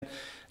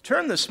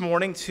Turn this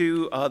morning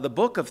to the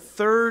book of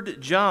 3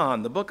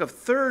 John, the book of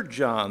 3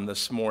 John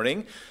this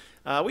morning.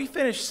 We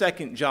finished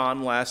 2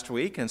 John last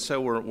week, and so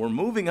we're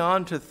moving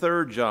on to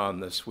 3 John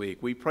this week.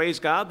 We praise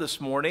God this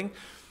morning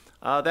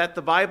that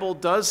the Bible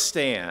does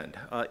stand.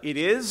 It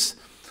is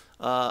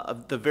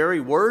the very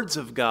words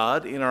of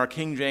God in our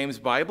King James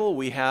Bible.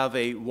 We have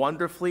a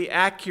wonderfully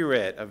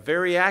accurate, a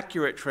very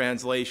accurate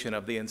translation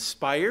of the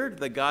inspired,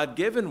 the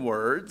God-given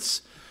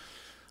words,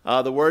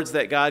 the words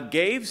that God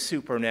gave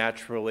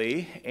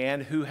supernaturally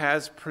and who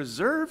has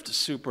preserved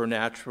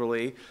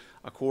supernaturally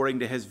according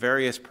to his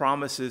various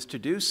promises to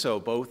do so,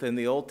 both in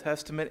the Old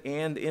Testament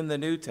and in the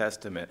New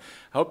Testament.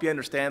 I hope you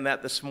understand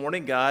that this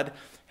morning. God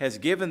has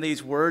given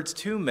these words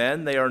to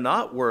men. They are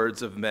not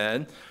words of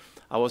men.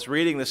 I was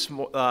reading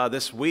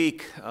this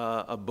week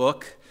a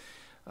book.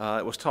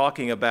 It was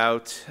talking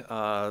about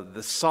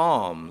the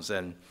Psalms,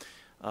 and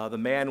the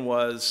man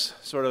was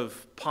sort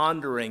of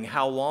pondering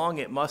how long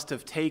it must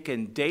have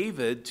taken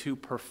David to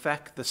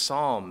perfect the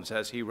Psalms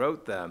as he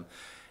wrote them.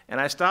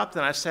 And I stopped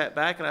and I sat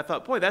back and I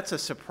thought, boy, that's a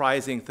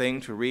surprising thing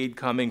to read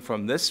coming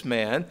from this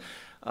man.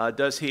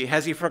 Has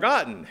he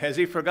forgotten? Has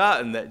he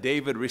forgotten that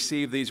David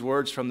received these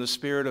words from the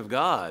Spirit of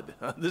God?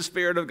 The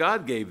Spirit of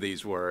God gave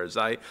these words.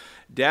 I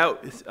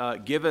doubt,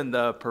 given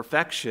the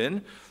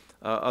perfection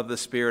of the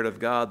Spirit of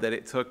God, that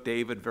it took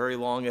David very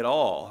long at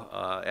all.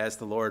 As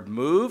the Lord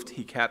moved,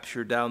 he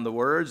captured down the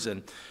words,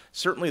 and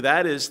certainly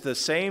that is the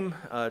same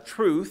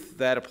truth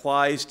that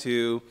applies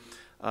to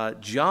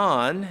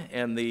John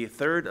and the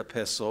third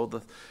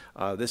epistle,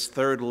 this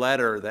third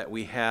letter that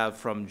we have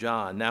from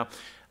John. Now,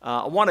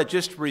 I want to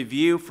just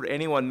review for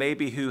anyone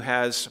maybe who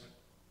has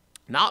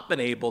not been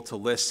able to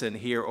listen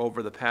here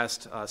over the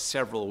past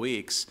several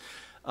weeks.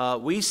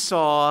 We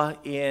saw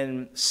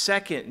in 2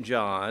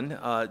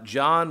 John,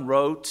 John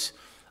wrote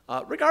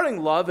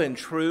regarding love and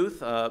truth.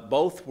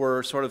 Both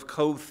were sort of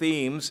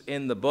co-themes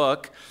in the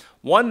book.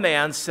 One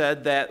man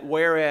said that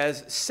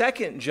whereas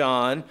 2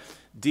 John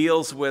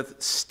deals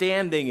with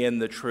standing in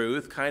the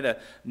truth, kind of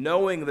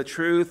knowing the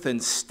truth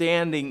and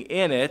standing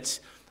in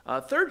it,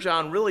 3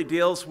 John really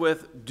deals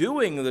with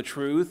doing the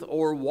truth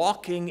or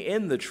walking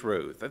in the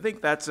truth. I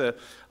think that's a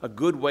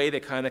good way to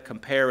kind of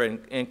compare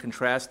and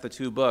contrast the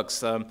two books.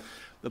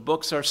 The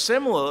books are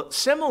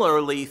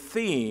similarly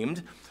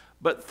themed,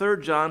 but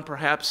 3 John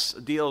perhaps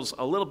deals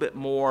a little bit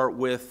more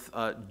with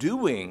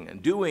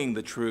doing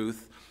the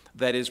truth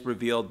that is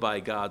revealed by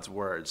God's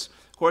words.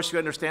 Of course, you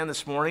understand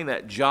this morning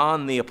that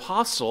John the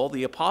Apostle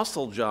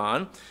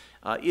John,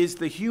 is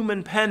the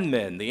human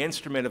penman, the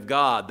instrument of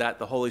God that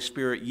the Holy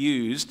Spirit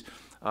used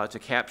to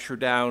capture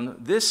down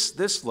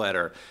this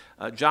letter.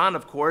 John,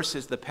 of course,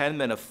 is the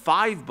penman of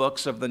 5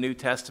 books of the New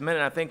Testament,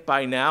 and I think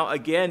by now,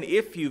 again,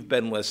 if you've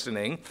been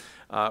listening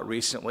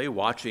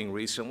watching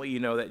recently, you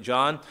know that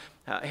John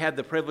had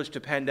the privilege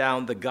to pen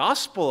down the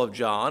Gospel of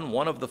John,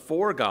 one of the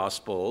 4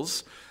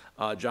 Gospels,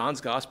 John's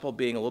Gospel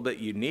being a little bit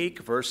unique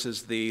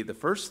versus the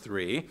first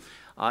 3,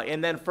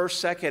 and then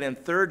 1st, 2nd, and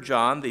 3rd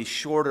John, the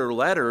shorter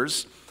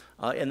letters,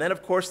 and then,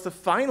 of course, the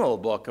final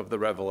book of the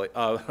Revelation.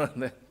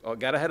 I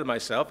got ahead of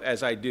myself,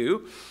 as I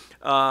do.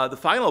 The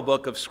final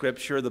book of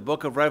Scripture, the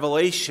book of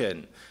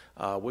Revelation,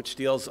 which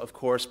deals, of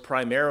course,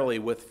 primarily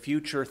with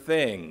future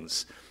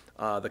things.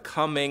 The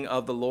coming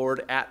of the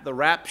Lord at the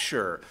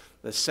rapture,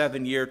 the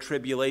 7-year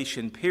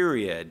tribulation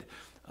period,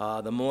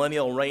 the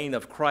millennial reign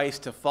of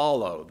Christ to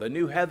follow, the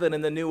new heaven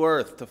and the new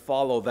earth to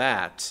follow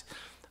that,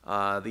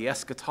 the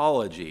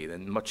eschatology,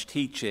 and much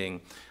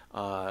teaching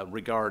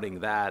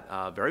regarding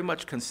that, very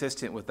much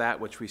consistent with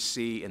that which we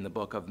see in the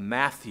book of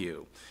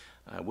Matthew.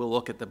 We'll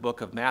look at the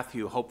book of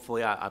Matthew,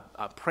 hopefully,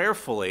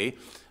 prayerfully.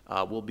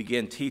 We'll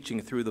begin teaching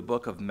through the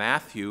book of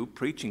Matthew,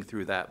 preaching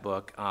through that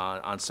book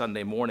on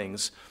Sunday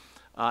mornings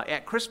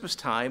at Christmas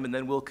time, and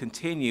then we'll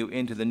continue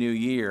into the new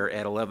year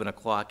at 11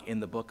 o'clock in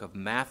the book of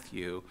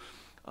Matthew.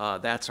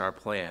 That's our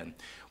plan.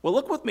 Well,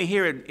 look with me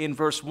here in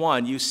verse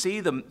 1. You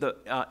see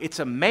it's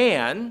a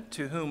man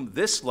to whom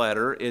this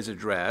letter is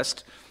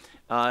addressed.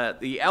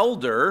 The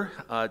elder,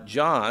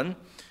 John,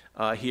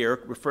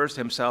 here refers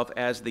to himself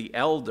as the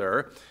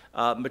elder.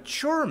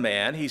 Mature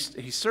man,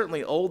 he's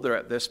certainly older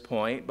at this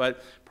point,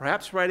 but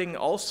perhaps writing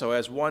also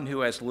as one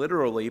who has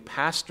literally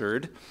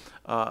pastored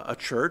a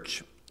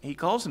church. He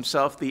calls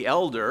himself the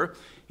elder.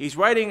 He's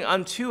writing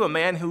unto a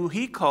man who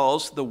he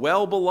calls the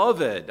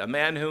well-beloved, a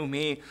man whom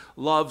he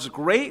loves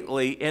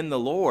greatly in the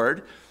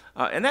Lord.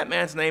 And that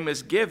man's name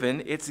is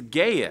given. It's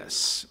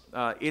Gaius.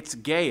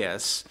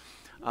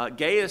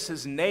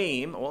 Gaius's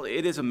name, well,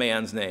 it is a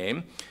man's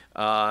name.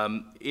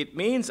 It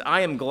means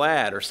I am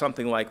glad or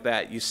something like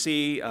that. You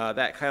see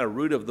that kind of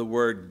root of the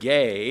word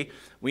gay.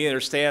 We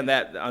understand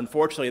that,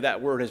 unfortunately,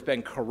 that word has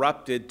been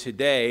corrupted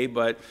today,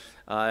 but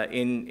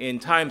in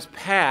times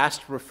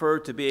past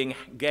referred to being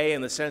gay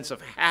in the sense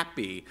of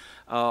happy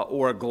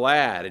or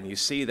glad. And you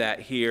see that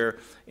here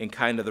in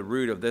kind of the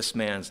root of this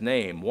man's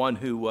name, one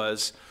who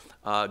was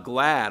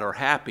glad or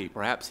happy.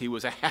 Perhaps he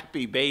was a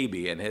happy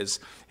baby and his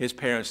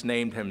parents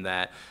named him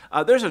that.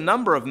 There's a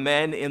number of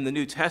men in the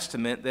New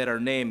Testament that are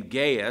named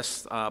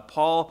Gaius.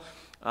 Paul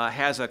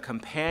has a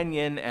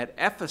companion at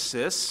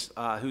Ephesus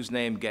who's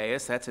named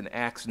Gaius. That's in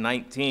Acts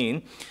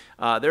 19.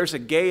 There's a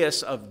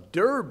Gaius of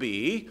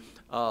Derbe,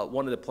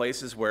 one of the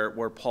places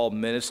where Paul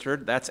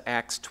ministered. That's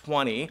Acts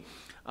 20.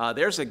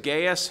 There's a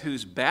Gaius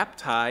who's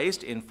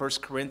baptized in 1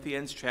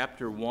 Corinthians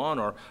chapter 1,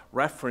 or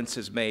reference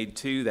is made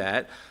to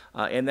that.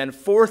 And then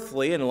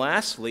fourthly and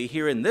lastly,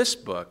 here in this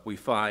book, we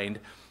find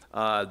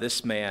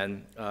this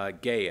man,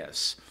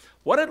 Gaius.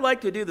 What I'd like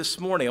to do this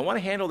morning, I want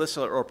to handle this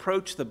or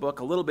approach the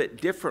book a little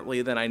bit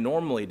differently than I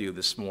normally do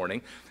this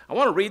morning. I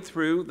want to read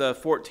through the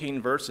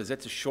 14 verses.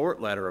 It's a short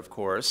letter, of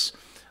course.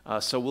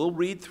 So we'll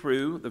read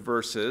through the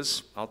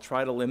verses. I'll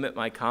try to limit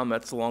my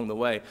comments along the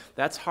way.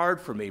 That's hard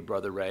for me,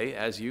 Brother Ray,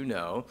 as you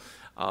know,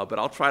 but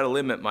I'll try to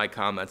limit my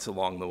comments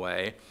along the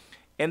way.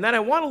 And then I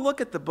want to look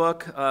at the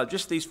book,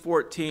 just these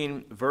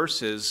 14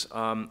 verses,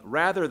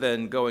 rather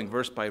than going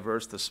verse by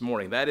verse this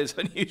morning. That is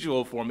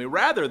unusual for me.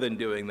 Rather than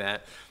doing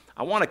that,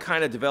 I want to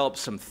kind of develop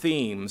some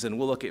themes, and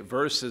we'll look at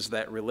verses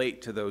that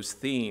relate to those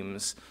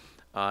themes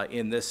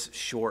in this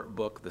short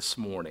book this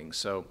morning.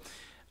 So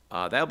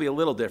that'll be a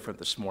little different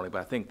this morning, but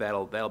I think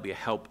that'll be a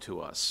help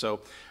to us. So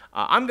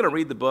I'm going to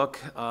read the book,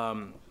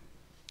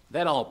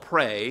 then I'll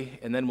pray,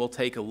 and then we'll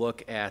take a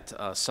look at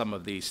some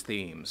of these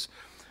themes.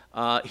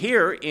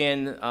 Here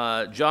in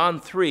John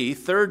 3,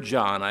 3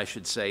 John, I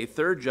should say,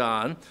 3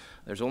 John,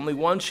 there's only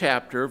one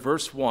chapter,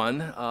 verse 1.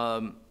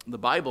 The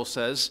Bible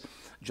says,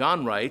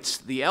 John writes,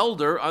 "The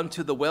elder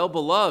unto the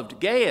well-beloved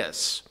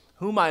Gaius,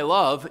 whom I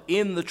love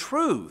in the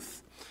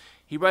truth."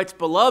 He writes,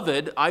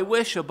 "Beloved, I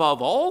wish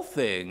above all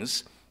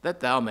things that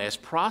thou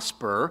mayest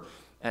prosper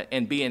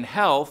and be in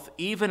health,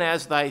 even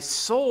as thy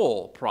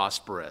soul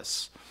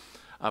prospereth.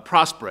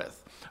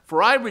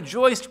 For I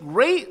rejoiced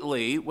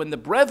greatly when the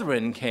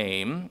brethren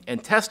came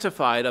and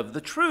testified of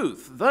the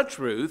truth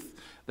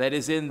that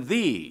is in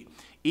thee,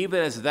 even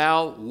as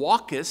thou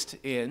walkest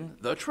in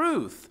the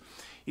truth."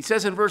 He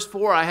says in verse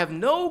 4, "I have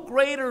no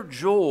greater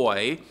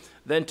joy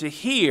than to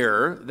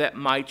hear that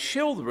my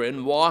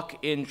children walk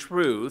in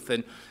truth."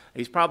 And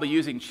he's probably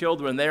using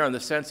children there in the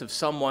sense of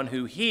someone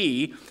who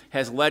he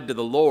has led to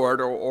the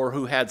Lord, or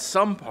who had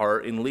some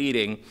part in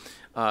leading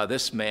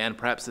this man,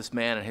 perhaps this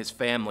man and his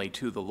family,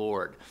 to the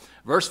Lord.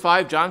 Verse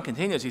 5, John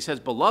continues. He says,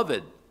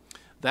 "Beloved,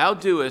 thou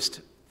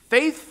doest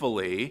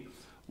faithfully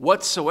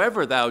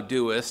whatsoever thou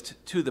doest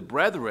to the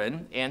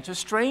brethren and to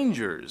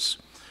strangers,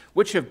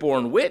 which have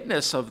borne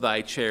witness of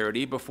thy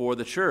charity before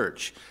the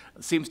church."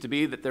 It seems to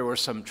be that there were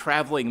some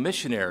traveling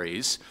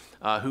missionaries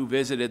who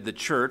visited the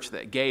church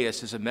that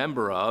Gaius is a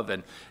member of,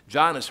 and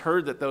John has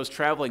heard that those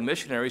traveling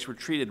missionaries were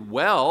treated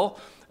well,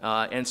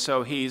 and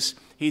so he's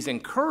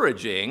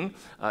encouraging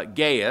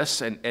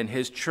Gaius and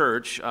his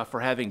church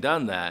for having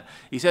done that.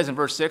 He says in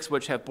verse 6,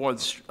 "Which have borne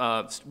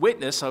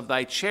witness of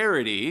thy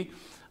charity,"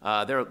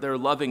 their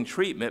loving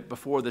treatment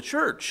before the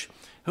church,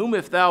 "whom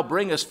if thou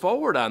bringest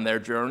forward on their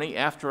journey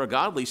after a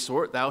godly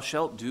sort, thou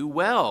shalt do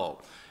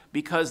well,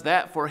 because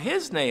that for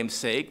his name's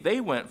sake they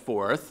went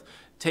forth,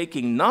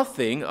 taking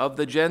nothing of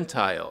the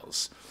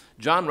Gentiles."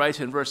 John writes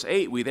in verse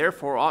 8, "We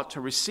therefore ought to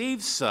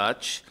receive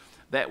such,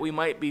 that we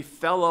might be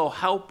fellow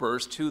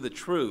helpers to the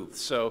truth."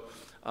 So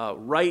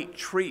right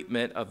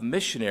treatment of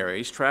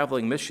missionaries,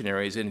 traveling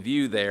missionaries, in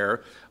view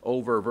there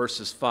over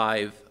verses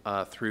 5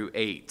 through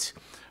 8.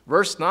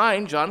 Verse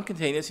 9, John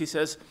continues, he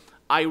says,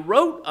 "I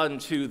wrote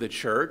unto the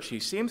church." He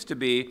seems to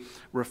be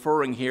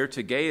referring here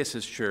to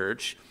Gaius'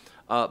 church,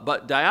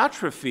 "but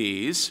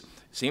Diotrephes,"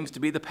 seems to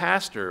be the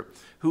pastor,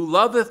 "who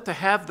loveth to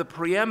have the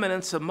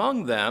preeminence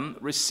among them,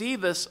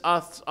 receiveth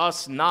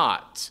us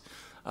not."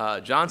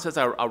 John says,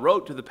 I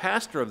wrote to the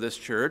pastor of this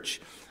church,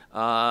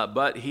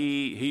 but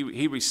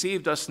he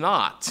received us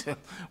not.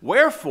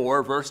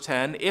 "Wherefore," verse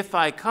 10, "if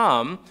I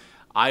come,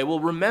 I will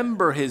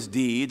remember his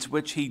deeds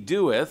which he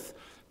doeth,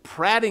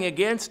 prating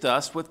against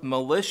us with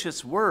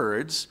malicious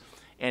words,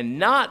 and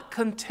not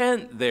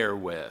content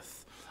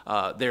therewith,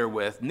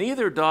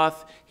 neither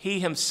doth he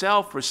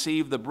himself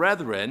receive the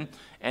brethren,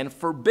 and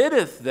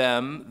forbiddeth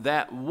them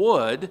that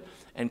would,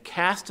 and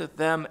casteth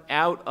them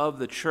out of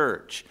the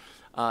church."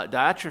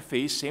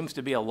 Diotrephes seems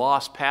to be a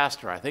lost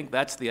pastor. I think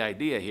that's the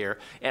idea here.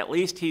 At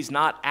least he's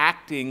not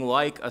acting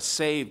like a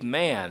saved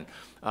man.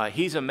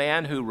 He's a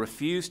man who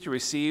refused to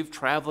receive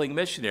traveling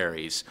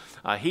missionaries.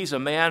 He's a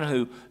man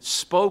who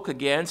spoke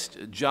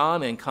against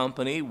John and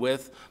company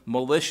with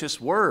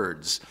malicious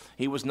words.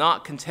 He was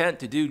not content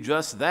to do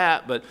just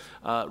that, but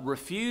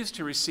refused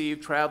to receive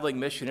traveling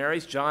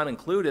missionaries, John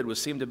included, was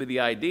seemed to be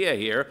the idea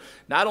here.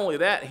 Not only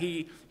that,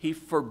 he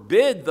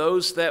forbid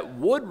those that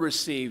would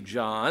receive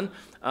John,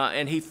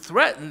 and he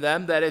threatened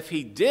them that if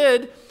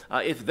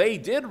they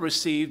did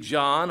receive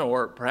John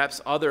or perhaps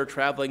other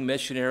traveling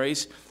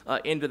missionaries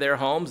into their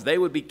homes, they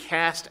would be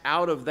cast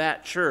out of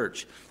that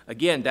church.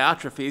 Again,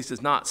 Diotrephes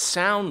does not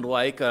sound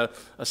like a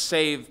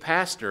saved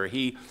pastor.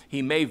 He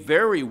may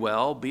very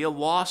well be a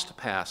lost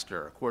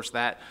pastor. Of course,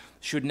 that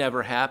should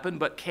never happen,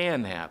 but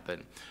can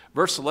happen.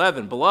 Verse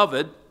 11,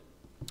 "Beloved,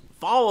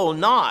 follow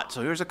not,"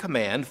 so here's a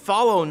command,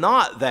 "follow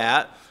not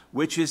that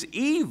which is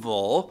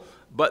evil,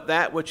 but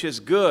that which is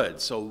good.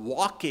 So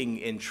walking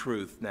in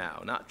truth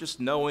now, not just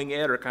knowing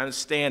it or kind of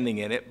standing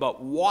in it,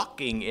 but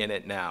walking in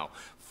it now.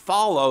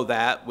 Follow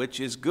that which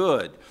is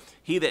good.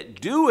 He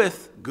that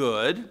doeth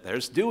good,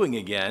 there's doing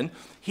again,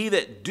 he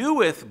that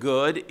doeth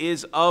good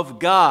is of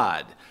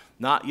God.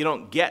 Not, you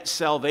don't get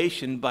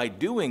salvation by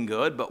doing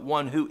good, but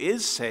one who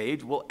is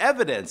saved will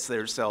evidence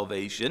their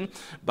salvation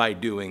by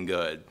doing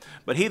good.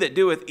 But he that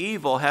doeth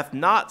evil hath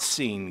not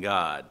seen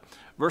God.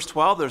 Verse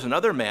 12, there's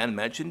another man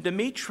mentioned,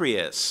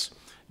 Demetrius.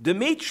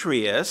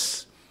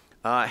 Demetrius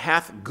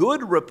hath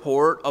good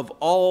report of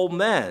all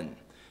men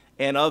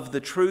and of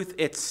the truth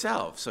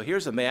itself. So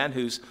here's a man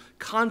who's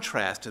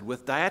contrasted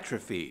with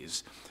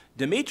Diotrephes.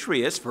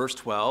 Demetrius, verse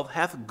 12,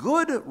 hath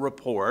good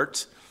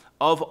report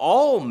of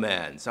all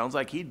men. Sounds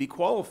like he'd be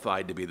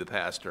qualified to be the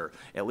pastor,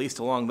 at least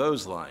along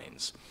those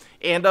lines.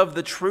 And of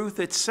the truth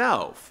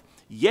itself.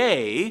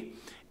 Yea,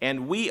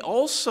 and we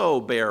also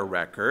bear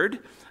record,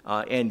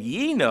 and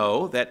ye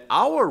know that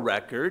our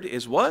record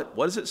is what?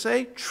 What does it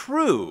say?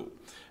 True.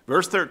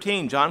 Verse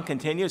 13, John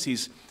continues,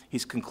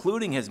 he's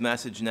concluding his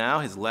message now,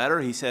 his letter.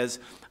 He says,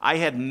 I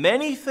had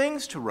many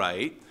things to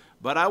write,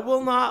 but I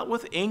will not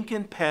with ink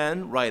and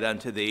pen write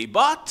unto thee,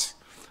 but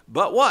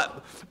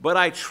what? But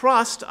I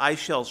trust I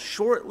shall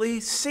shortly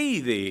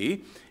see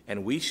thee,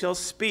 and we shall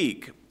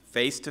speak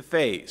face to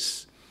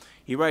face.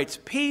 He writes,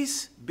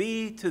 peace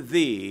be to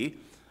thee,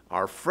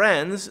 our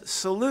friends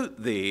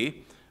salute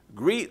thee,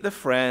 greet the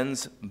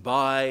friends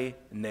by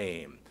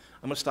name.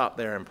 I'm going to stop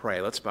there and pray.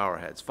 Let's bow our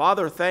heads.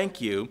 Father, thank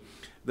you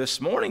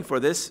this morning for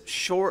this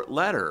short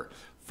letter,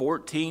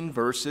 14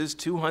 verses,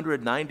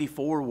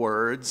 294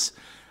 words.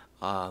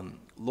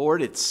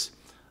 Lord, it's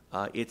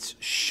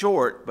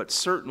short, but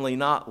certainly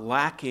not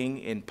lacking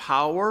in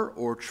power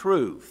or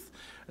truth.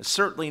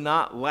 Certainly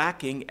not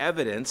lacking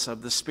evidence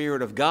of the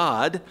Spirit of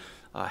God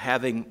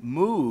having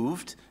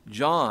moved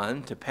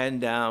John to pen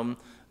down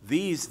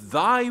these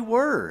thy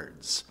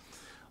words.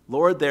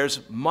 Lord,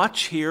 there's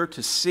much here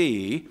to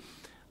see,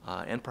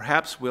 and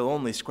perhaps we'll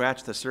only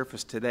scratch the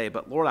surface today.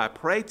 But Lord, I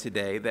pray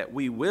today that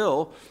we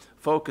will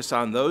focus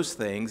on those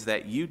things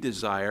that you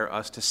desire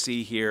us to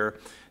see here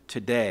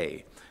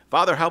today.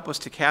 Father, help us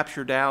to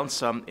capture down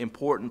some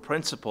important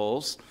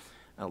principles.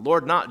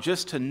 Lord, not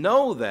just to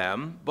know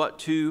them, but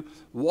to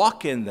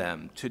walk in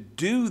them, to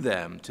do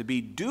them, to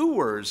be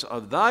doers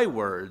of thy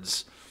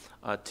words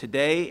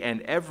today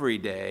and every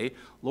day.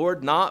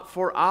 Lord, not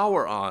for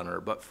our honor,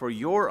 but for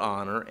your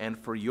honor and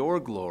for your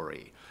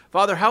glory.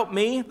 Father, help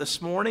me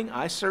this morning.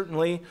 I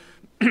certainly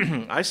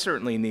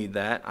need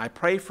that. I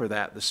pray for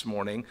that this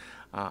morning.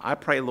 I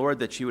pray, Lord,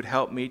 that you would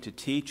help me to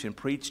teach and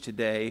preach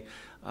today,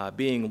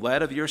 being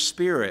led of your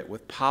Spirit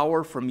with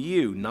power from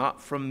you,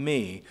 not from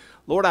me.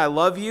 Lord, I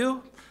love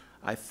you.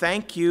 I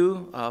thank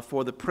you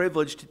for the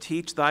privilege to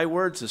teach thy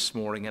words this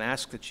morning and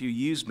ask that you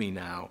use me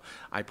now.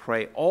 I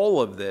pray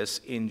all of this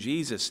in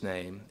Jesus'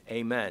 name.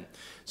 Amen.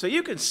 So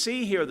you can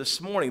see here this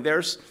morning,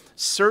 there's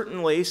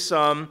certainly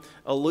some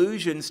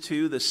allusions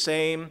to the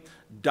same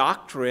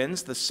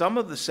doctrines, some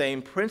of the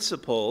same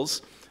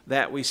principles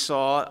that we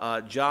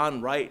saw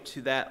John write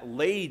to that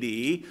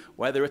lady,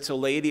 whether it's a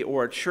lady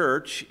or a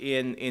church,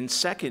 in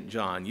 2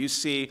 John. You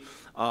see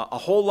a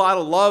whole lot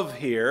of love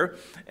here,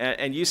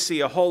 and you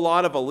see a whole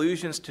lot of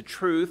allusions to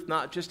truth,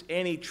 not just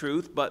any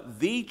truth, but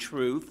the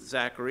truth,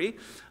 Zachary.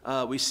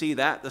 We see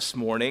that this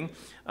morning.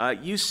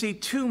 You see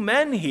two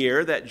men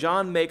here that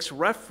John makes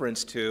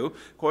reference to.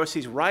 Of course,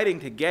 he's writing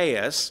to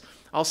Gaius.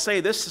 I'll say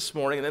this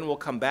morning, and then we'll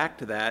come back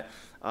to that.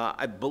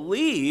 I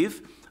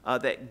believe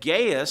that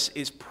Gaius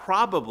is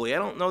probably, I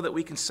don't know that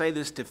we can say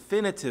this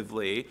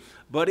definitively,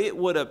 but it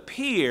would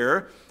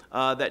appear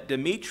that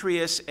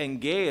Demetrius and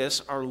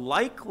Gaius are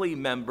likely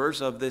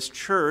members of this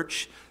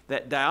church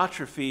that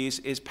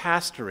Diotrephes is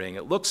pastoring.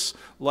 It looks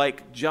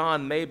like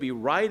John may be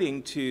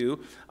writing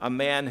to a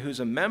man who's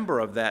a member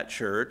of that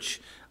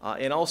church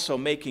and also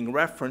making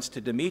reference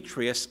to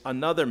Demetrius,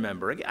 another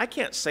member. I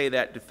can't say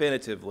that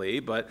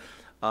definitively, but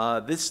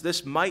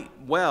this might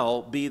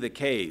well be the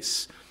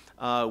case.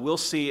 We'll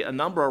see a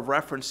number of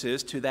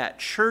references to that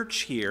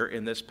church here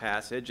in this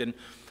passage, and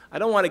I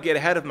don't want to get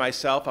ahead of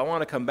myself. I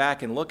want to come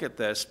back and look at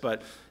this,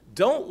 but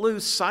don't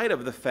lose sight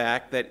of the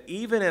fact that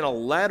even in a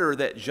letter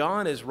that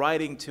John is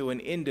writing to an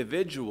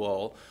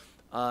individual,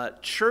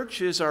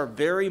 churches are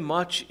very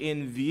much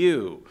in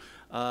view.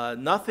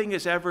 Nothing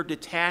is ever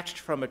detached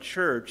from a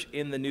church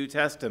in the New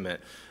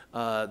Testament.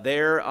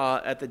 There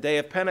at the day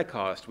of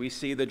Pentecost, we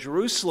see the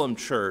Jerusalem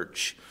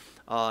church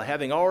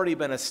having already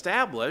been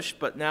established,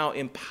 but now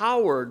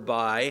empowered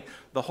by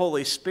the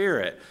Holy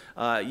Spirit.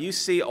 You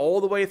see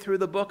all the way through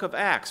the book of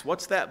Acts.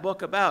 What's that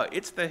book about?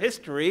 It's the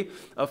history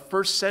of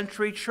first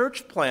century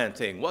church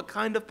planting. What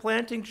kind of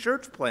planting?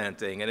 Church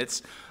planting. And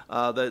it's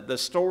the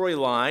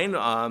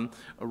storyline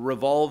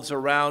revolves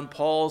around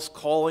Paul's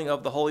calling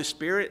of the Holy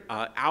Spirit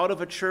out of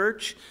a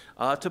church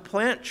to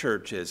plant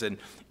churches. And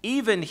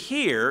even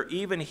here,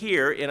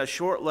 in a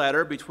short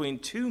letter between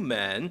two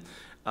men,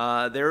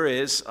 there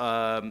is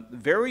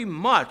very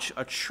much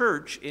a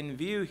church in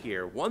view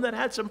here, one that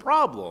had some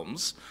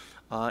problems,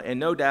 And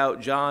no doubt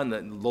John,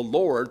 the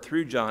Lord,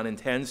 through John,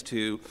 intends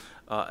to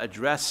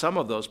address some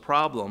of those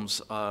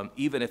problems,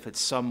 even if it's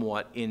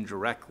somewhat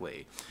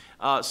indirectly.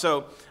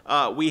 So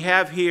we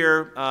have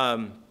here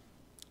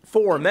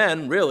four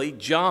men, really: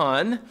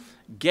 John,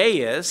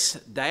 Gaius,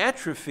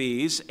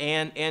 Diotrephes,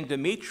 and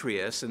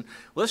Demetrius. And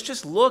let's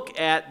just look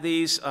at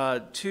these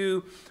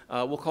two,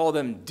 we'll call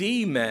them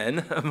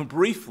D-men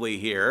briefly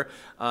here,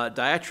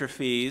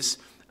 Diotrephes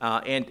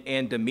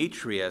and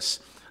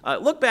Demetrius.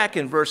 Look back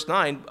in verse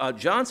 9.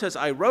 John says,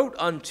 I wrote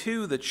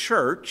unto the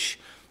church.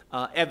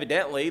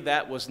 Evidently,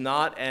 that was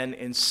not an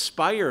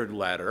inspired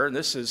letter. And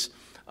this is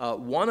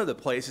one of the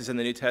places in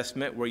the New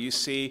Testament where you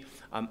see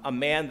a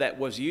man that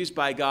was used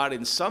by God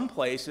in some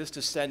places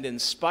to send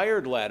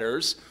inspired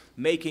letters,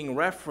 making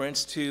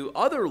reference to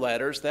other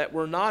letters that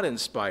were not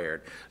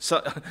inspired.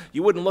 So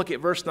you wouldn't look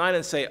at verse 9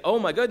 and say, oh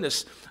my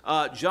goodness,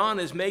 John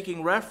is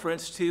making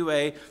reference to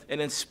an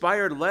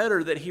inspired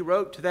letter that he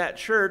wrote to that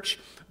church,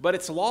 but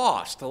it's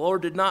lost. The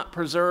Lord did not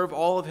preserve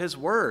all of his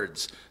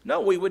words. No,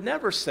 we would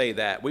never say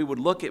that. We would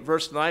look at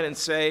verse 9 and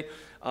say,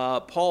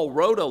 Paul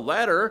wrote a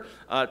letter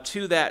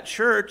to that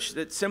church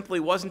that simply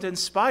wasn't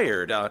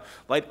inspired,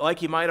 like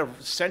he might have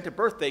sent a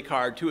birthday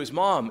card to his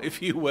mom,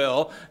 if you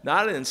will.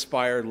 Not an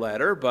inspired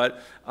letter,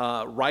 but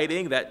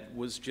writing that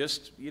was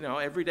just,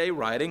 everyday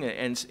writing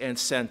and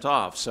sent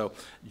off. So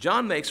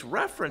John makes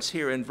reference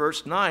here in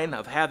verse 9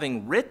 of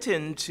having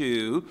written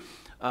to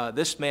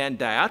this man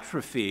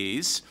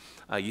Diotrephes.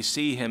 You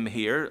see him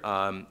here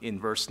in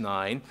verse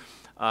 9,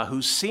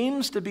 who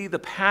seems to be the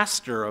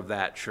pastor of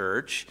that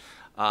church.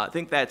 I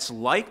think that's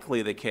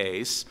likely the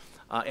case.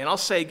 And I'll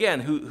say again,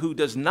 who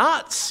does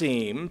not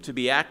seem to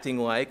be acting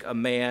like a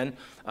man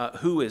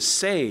who is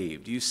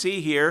saved. You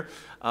see here,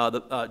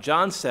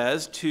 John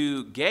says,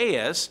 to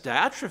Gaius,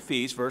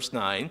 Diotrephes, verse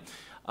 9,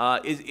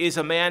 is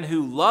a man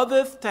who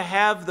loveth to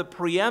have the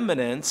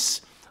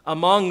preeminence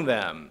among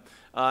them.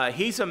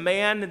 He's a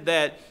man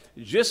that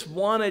just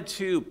wanted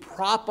to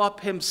prop up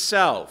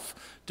himself,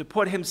 to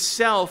put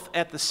himself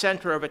at the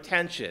center of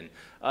attention,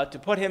 to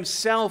put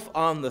himself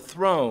on the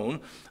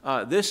throne.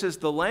 This is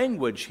the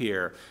language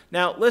here.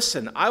 Now,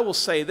 listen, I will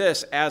say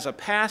this, as a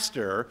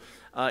pastor,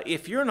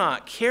 if you're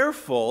not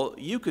careful,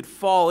 you could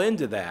fall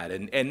into that.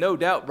 And no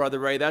doubt, Brother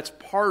Ray, that's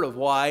part of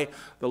why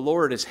the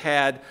Lord has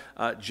had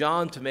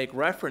John to make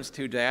reference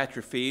to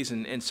Diotrephes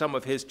and some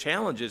of his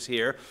challenges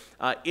here.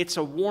 It's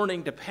a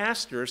warning to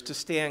pastors to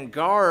stand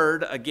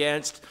guard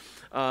against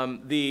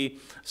the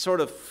sort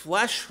of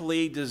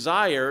fleshly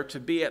desire to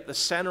be at the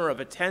center of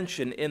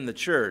attention in the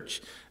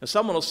church. And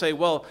someone will say,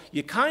 well,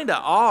 you kind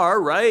of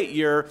are, right?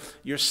 You're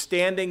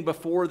standing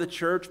before the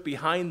church,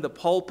 behind the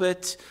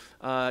pulpit,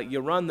 you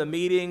run the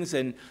meetings,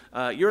 and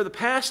you're the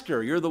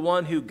pastor. You're the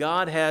one who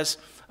God has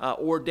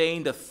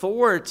ordained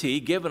authority,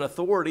 given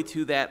authority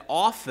to that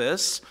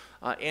office,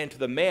 and to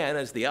the man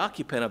as the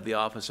occupant of the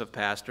office of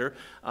pastor.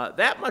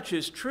 That much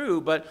is true,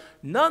 but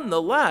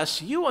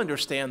nonetheless, you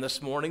understand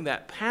this morning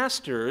that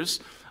pastors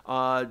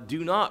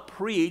do not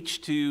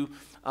preach to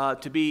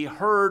be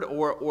heard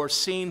or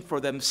seen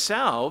for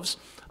themselves,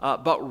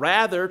 but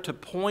rather to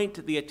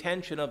point the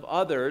attention of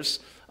others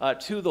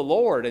to the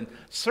Lord. And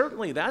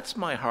certainly that's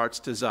my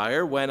heart's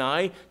desire when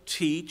I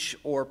teach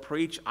or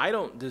preach. I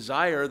don't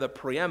desire the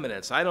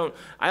preeminence. I don't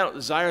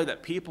desire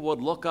that people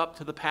would look up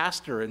to the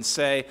pastor and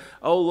say,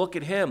 oh, look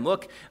at him.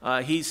 Look,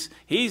 he's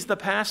the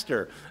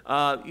pastor.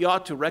 You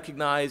ought to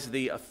recognize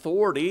the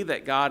authority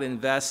that God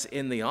invests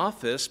in the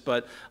office,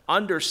 but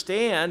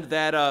understand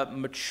that a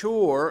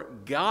mature,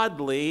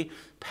 godly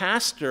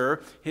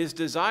pastor, his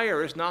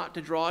desire is not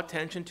to draw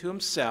attention to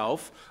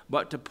himself,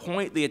 but to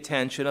point the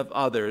attention of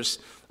others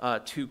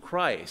to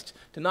Christ,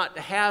 to not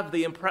have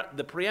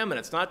the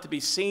preeminence, not to be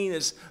seen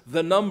as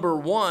the number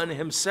one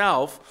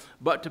himself,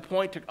 but to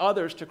point to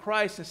others to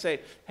Christ and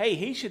say, hey,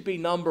 he should be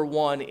number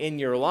one in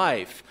your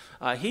life.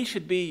 He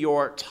should be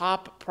your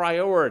top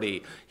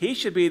priority. He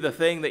should be the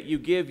thing that you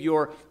give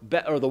or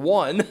the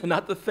one,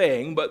 not the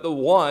thing, but the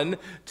one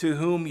to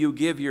whom you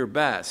give your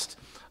best.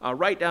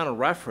 Write down a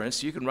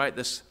reference. You can write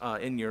this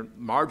in your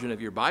margin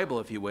of your Bible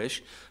if you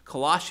wish.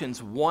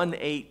 Colossians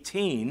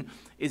 1:18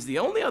 is the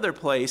only other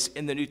place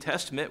in the New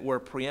Testament where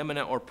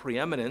preeminent or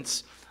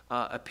preeminence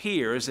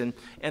appears. And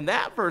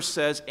that verse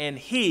says, and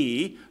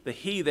he, the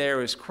he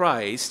there is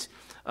Christ,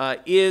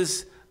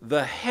 is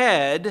the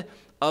head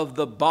of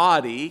the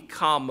body,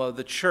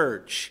 the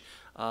church.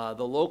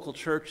 The local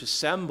church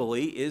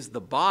assembly is the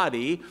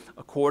body,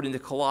 according to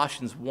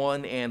Colossians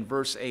 1 and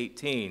verse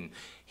 18.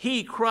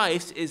 He,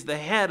 Christ, is the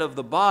head of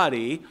the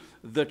body,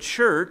 the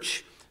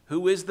church,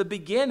 who is the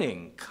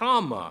beginning,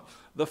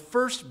 the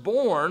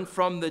firstborn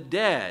from the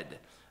dead,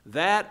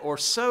 that or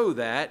so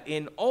that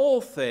in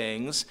all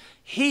things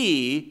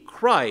he,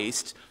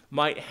 Christ,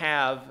 might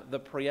have the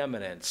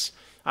preeminence.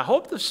 I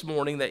hope this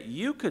morning that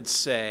you could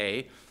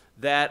say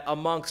that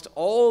amongst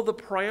all the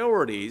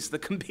priorities, the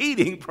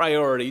competing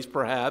priorities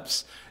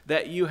perhaps,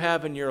 that you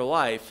have in your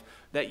life,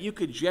 that you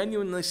could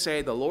genuinely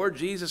say the Lord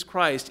Jesus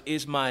Christ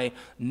is my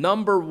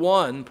number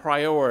one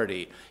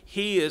priority.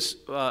 He is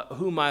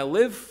whom I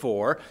live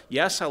for.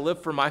 Yes, I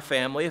live for my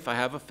family if I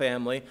have a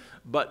family,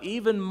 but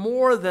even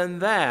more than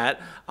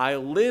that, I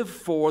live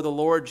for the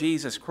Lord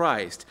Jesus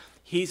Christ.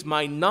 He's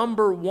my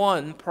number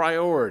one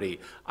priority.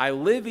 I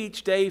live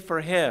each day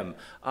for Him.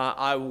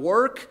 I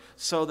work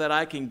so that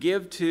I can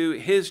give to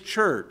His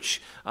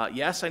church.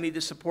 Yes, I need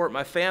to support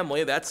my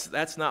family.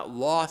 That's not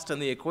lost in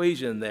the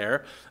equation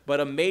there.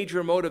 But a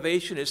major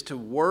motivation is to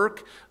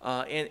work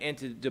and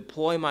to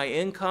deploy my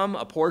income,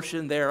 a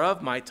portion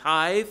thereof, my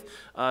tithe,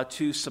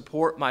 to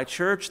support my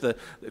church, the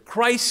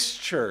Christ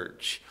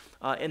Church.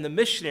 And the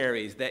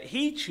missionaries that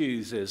He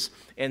chooses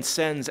and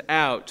sends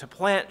out to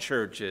plant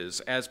churches,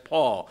 as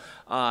Paul.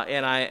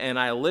 And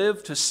I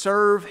live to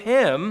serve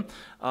Him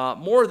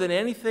more than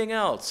anything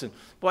else. And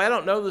boy, I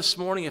don't know this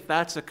morning if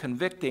that's a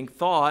convicting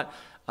thought.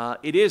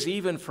 It is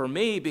even for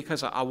me,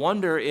 because I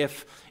wonder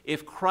if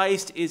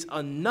Christ is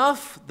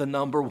enough the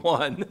number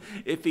one,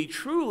 if He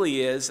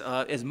truly is,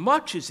 as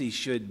much as He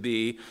should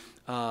be,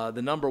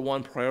 the number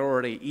one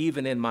priority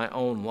even in my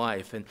own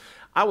life. And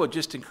I would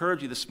just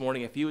encourage you this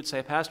morning, if you would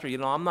say, Pastor,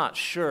 I'm not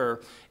sure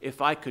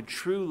if I could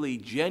truly,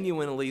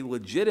 genuinely,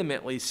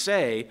 legitimately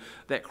say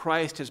that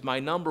Christ is my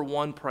number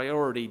one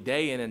priority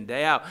day in and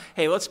day out.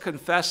 Hey, let's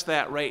confess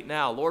that right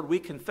now. Lord, we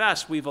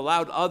confess we've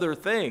allowed other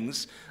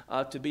things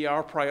to be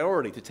our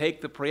priority, to take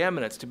the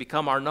preeminence, to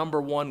become our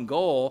number one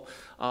goal.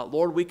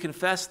 Lord, we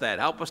confess that.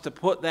 Help us to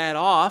put that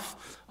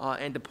off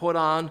and to put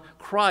on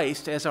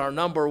Christ as our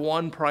number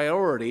one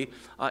priority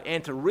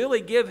and to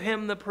really give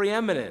Him the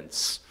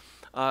preeminence.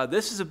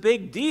 This is a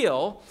big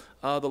deal.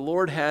 The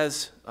Lord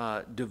has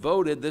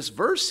devoted this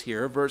verse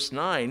here, verse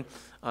 9,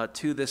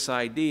 to this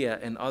idea,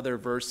 and other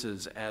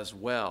verses as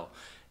well.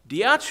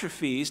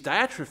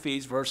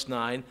 Diotrephes, verse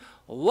 9,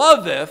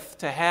 loveth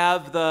to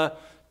have the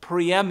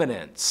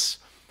preeminence.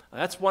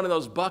 That's one of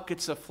those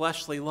buckets of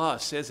fleshly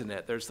lusts, isn't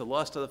it? There's the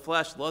lust of the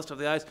flesh, the lust of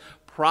the eyes,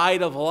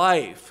 pride of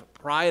life.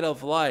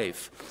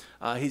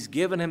 He's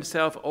given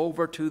himself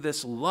over to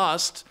this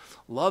lust,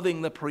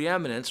 loving the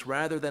preeminence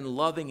rather than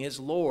loving his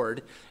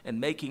Lord and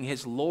making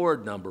his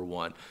Lord number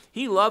one.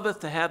 He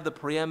loveth to have the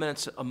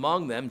preeminence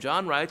among them.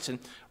 John writes, and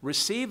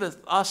receiveth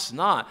us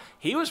not.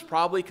 He was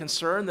probably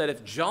concerned that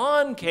if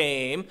John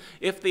came,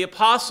 if the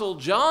apostle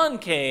John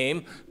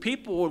came,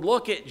 people would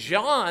look at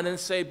John and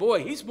say,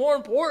 boy, he's more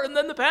important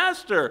than the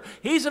pastor.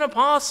 He's an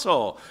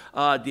apostle.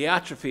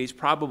 Diotrephes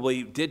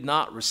probably did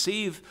not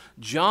receive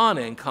John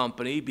and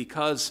company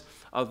because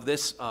of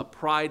this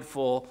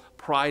prideful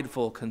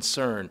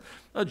concern.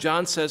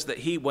 John says that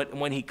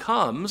when he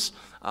comes,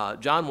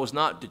 John was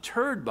not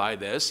deterred by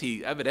this.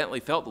 He evidently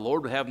felt the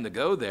Lord would have him to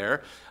go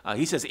there.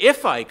 He says,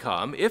 if I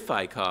come,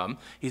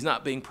 he's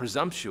not being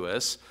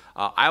presumptuous.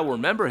 I will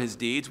remember his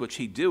deeds, which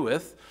he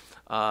doeth,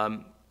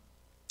 and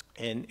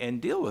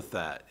deal with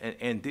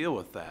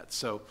that.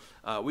 So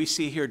we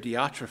see here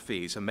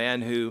Diotrephes, a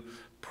man who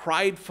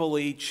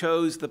pridefully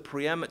chose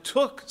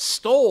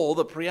stole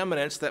the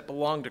preeminence that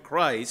belonged to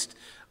Christ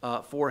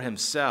for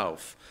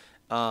himself.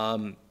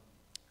 And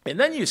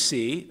then you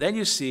see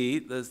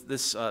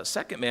this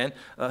second man,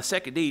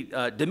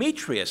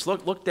 Demetrius.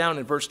 Look down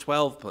in verse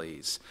 12,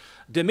 please.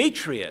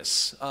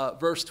 Demetrius,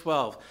 verse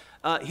 12.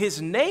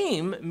 His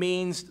name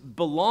means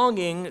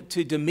belonging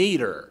to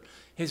Demeter.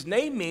 His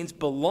name means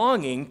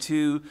belonging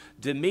to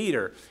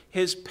Demeter.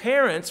 His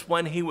parents,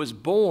 when he was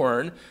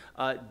born,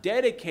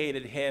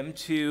 dedicated him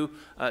to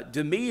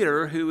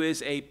Demeter, who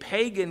is a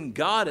pagan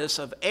goddess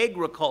of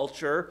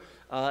agriculture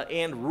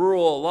and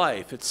rural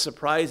life. It's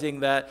surprising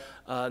that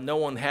no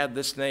one had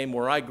this name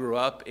where I grew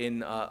up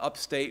in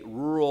upstate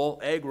rural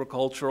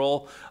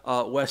agricultural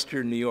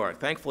western New York.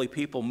 Thankfully,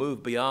 people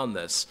moved beyond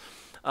this.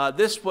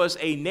 This was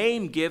a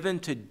name given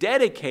to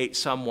dedicate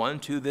someone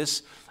to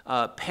this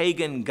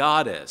pagan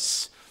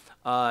goddess.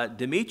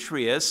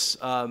 Demetrius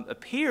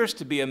appears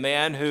to be a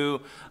man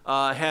who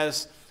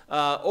has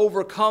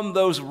overcome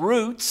those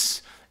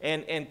roots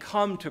and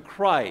come to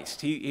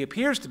Christ. He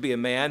appears to be a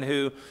man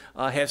who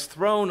has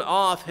thrown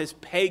off his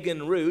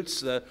pagan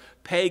roots, the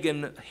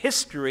pagan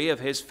history of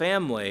his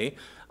family,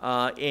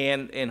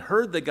 and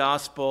heard the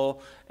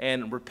gospel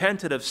and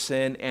repented of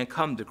sin and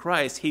come to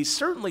Christ. He's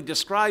certainly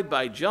described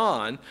by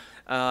John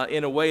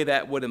in a way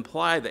that would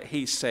imply that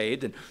he's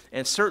saved.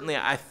 And certainly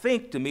I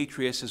think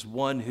Demetrius is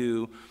one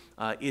who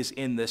is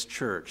in this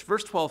church.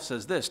 Verse 12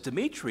 says this,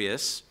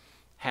 Demetrius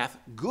hath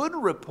good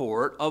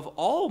report of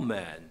all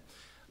men.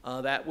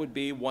 That would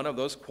be one of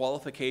those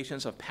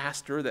qualifications of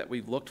pastor that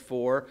we've looked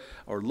for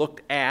or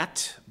looked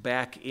at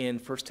back in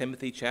 1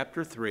 Timothy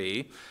chapter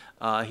 3.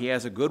 He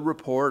has a good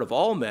report of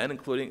all men,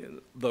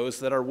 including those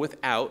that are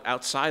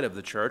outside of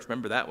the church.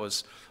 Remember, that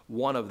was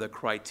one of the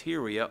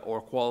criteria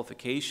or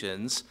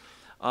qualifications,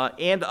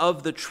 and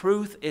of the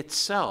truth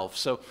itself.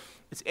 So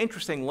it's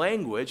interesting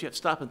language. You have to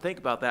stop and think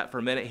about that for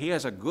a minute. He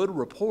has a good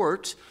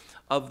report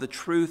of the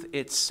truth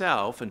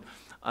itself. And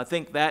I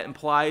think that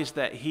implies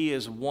that he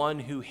is one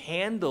who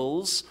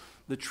handles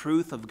the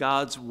truth of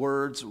God's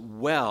words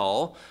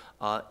well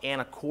and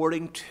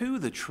according to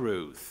the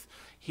truth.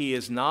 He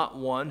is not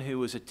one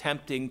who is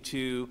attempting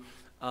to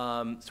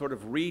sort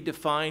of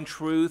redefine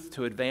truth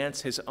to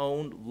advance his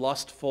own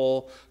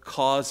lustful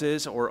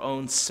causes or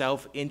own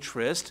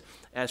self-interest,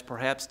 as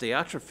perhaps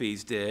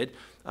Diotrephes did.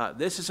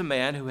 This is a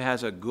man who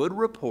has a good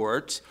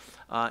report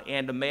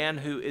and a man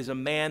who is a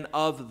man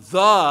of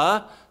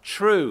the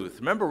truth.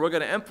 Remember, we're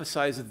going to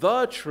emphasize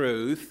the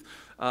truth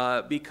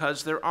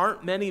because there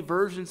aren't many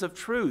versions of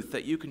truth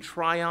that you can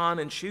try on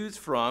and choose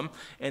from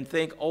and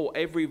think, oh,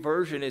 every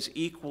version is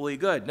equally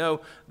good.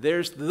 No,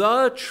 there's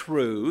the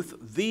truth,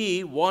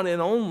 the one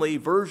and only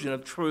version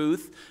of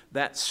truth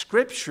that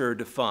Scripture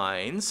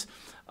defines.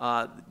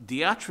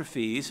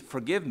 Diotrephes,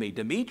 forgive me,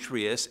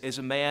 Demetrius is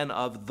a man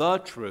of the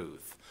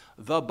truth,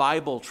 the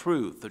Bible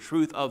truth, the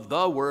truth of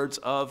the words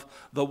of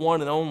the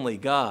one and only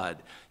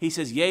God. He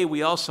says, yea,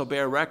 we also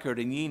bear record,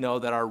 and ye know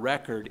that our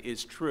record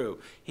is true.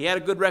 He had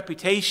a good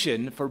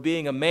reputation for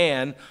being a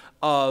man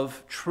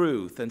of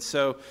truth. And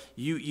so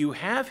you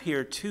have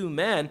here two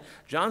men.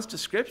 John's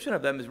description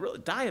of them is really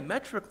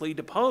diametrically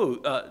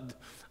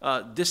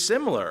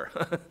dissimilar.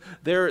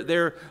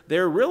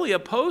 They're really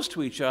opposed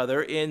to each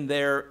other in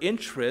their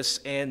interests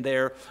and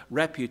their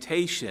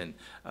reputation.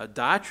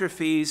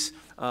 Diotrephes,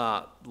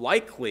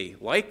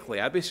 likely,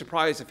 I'd be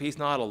surprised if he's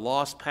not a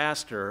lost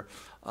pastor,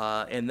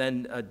 and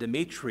then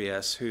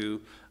Demetrius,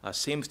 who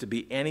seems to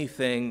be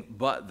anything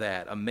but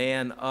that, a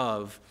man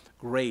of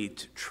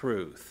great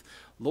truth.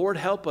 Lord,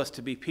 help us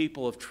to be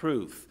people of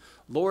truth.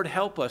 Lord,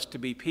 help us to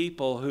be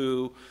people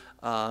who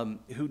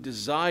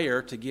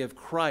desire to give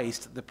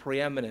Christ the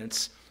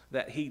preeminence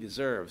that he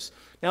deserves.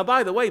 Now,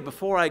 by the way,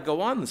 before I go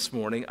on this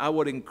morning, I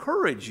would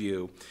encourage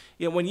you,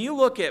 when you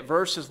look at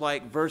verses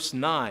like verse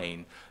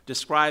 9,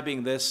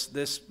 describing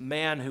this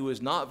man who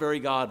is not very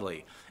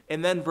godly,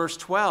 and then verse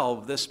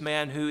 12, this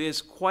man who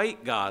is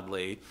quite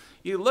godly,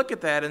 you look at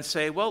that and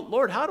say, well,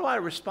 Lord, how do I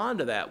respond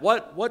to that?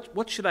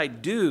 What should I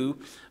do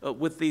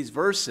with these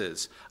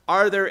verses?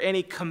 Are there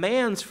any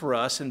commands for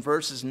us in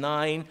verses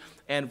 9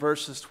 and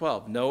verses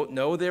 12?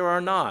 No, there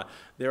are not.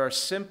 There are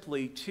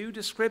simply two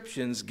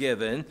descriptions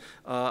given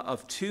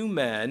of two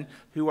men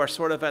who are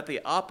sort of at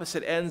the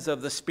opposite ends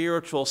of the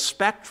spiritual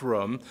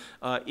spectrum,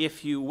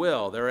 if you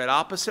will. They're at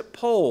opposite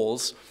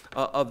poles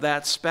of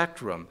that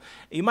spectrum.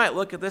 You might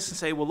look at this and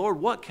say, well, Lord,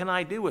 what can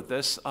I do with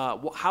this?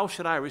 How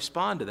should I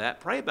respond to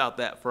that? Pray about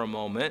that for a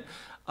moment.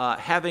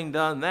 Having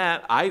done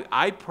that,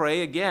 I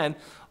pray again,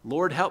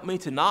 Lord, help me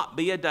to not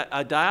be a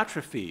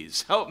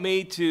Diotrephes. Help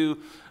me to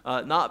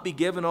not be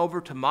given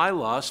over to my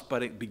lust,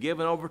 but be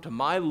given over to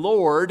my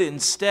Lord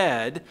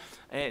instead,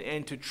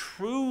 and to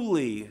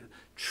truly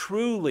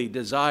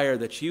desire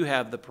that you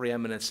have the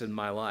preeminence in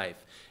my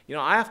life.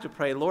 I have to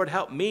pray, Lord,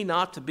 help me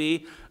not to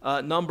be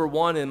number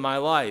one in my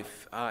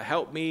life.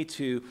 Help me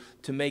to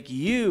make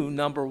you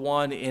number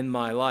one in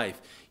my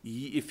life.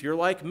 If you're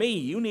like me,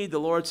 you need the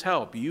Lord's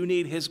help. You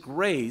need his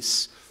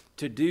grace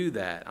to do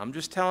that. I'm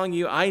just telling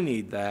you, I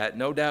need that.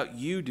 No doubt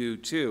you do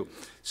too.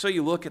 So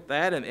you look at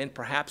that, and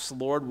perhaps the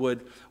Lord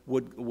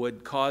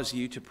would cause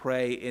you to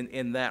pray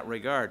in that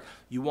regard.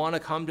 You want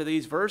to come to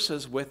these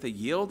verses with a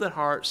yielded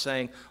heart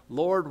saying,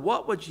 Lord,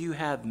 what would you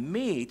have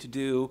me to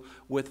do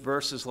with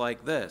verses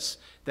like this?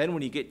 Then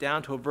when you get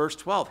down to verse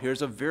 12,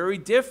 here's a very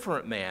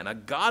different man, a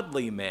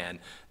godly man,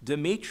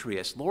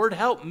 Demetrius. Lord,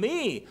 help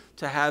me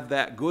to have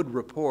that good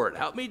report.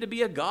 Help me to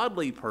be a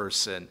godly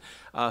person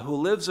who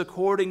lives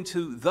according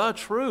to the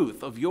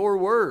truth of your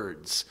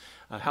words.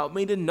 Help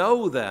me to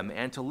know them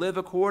and to live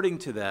according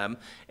to them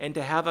and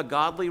to have a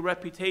godly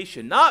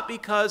reputation. Not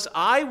because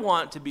I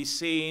want to be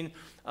seen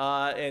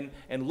and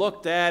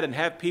looked at and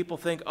have people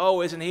think,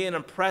 oh, isn't he an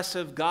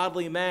impressive,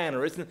 godly man?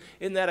 Or isn't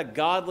that a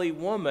godly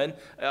woman?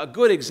 A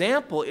good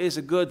example is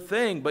a good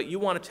thing, but you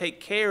want to take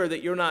care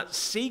that you're not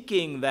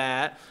seeking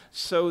that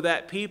so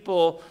that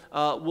people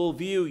will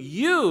view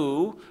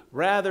you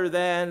rather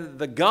than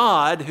the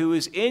God who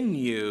is in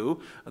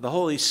you, the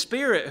Holy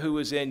Spirit who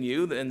is in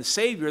you, and the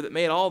Savior that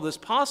made all this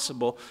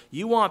possible.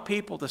 You want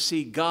people to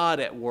see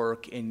God at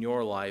work in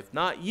your life,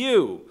 not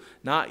you.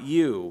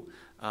 You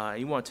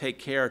want to take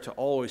care to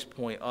always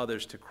point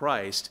others to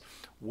Christ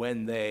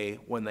when they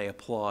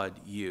applaud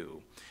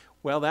you.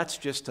 Well, that's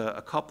just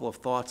a couple of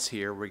thoughts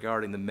here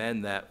regarding the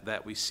men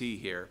that we see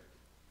here.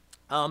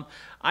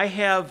 I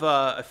have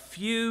a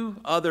few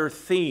other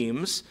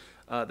themes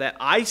that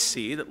I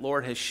see that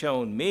Lord has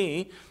shown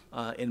me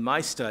in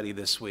my study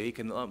this week,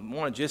 and I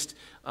want to just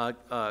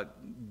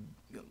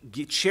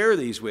share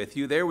these with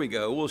you. There we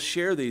go. We'll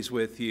share these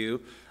with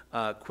you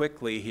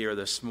quickly here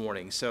this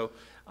morning. So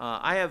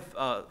I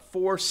have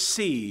 4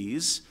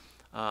 C's.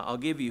 I'll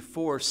give you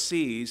 4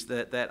 C's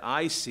that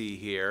I see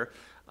here.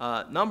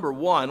 Number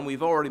 1,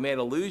 we've already made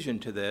allusion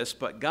to this,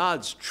 but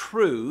God's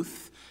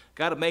truth,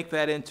 got to make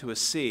that into a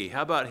C.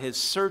 How about his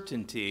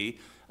certainty,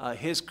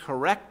 his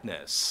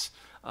correctness?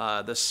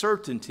 The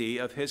certainty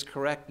of his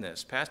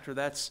correctness. Pastor,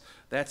 that's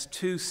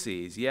 2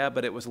 C's. Yeah,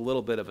 but it was a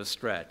little bit of a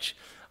stretch.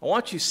 I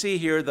want you to see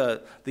here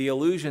the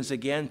allusions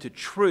again to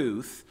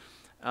truth,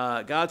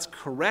 God's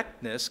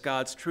correctness,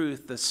 God's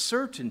truth, the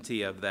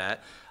certainty of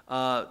that.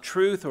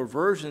 Truth or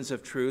versions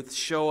of truth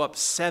show up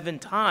 7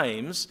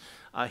 times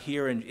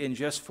here in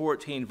just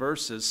 14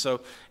 verses.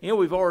 So,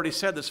 we've already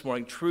said this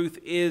morning, truth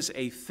is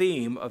a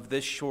theme of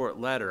this short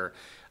letter.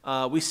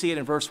 We see it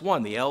in verse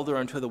 1, the elder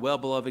unto the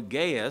well-beloved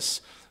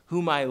Gaius,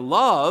 whom I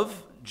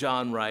love,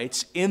 John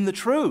writes, in the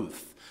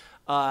truth.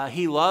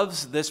 He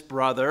loves this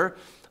brother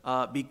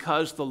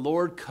because the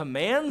Lord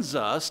commands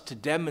us to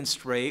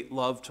demonstrate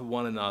love to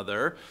one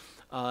another,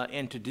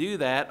 and to do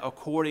that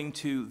according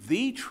to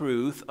the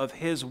truth of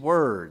his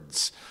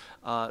words.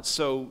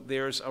 So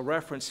there's a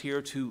reference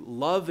here to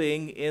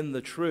loving in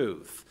the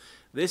truth.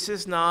 This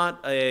is not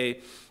a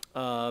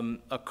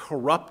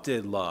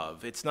corrupted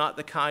love. It's not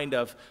the kind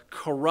of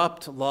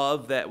corrupt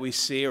love that we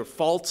see, or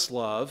false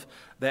love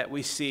that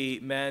we see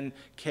men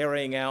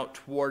carrying out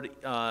toward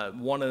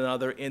one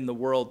another in the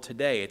world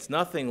today. It's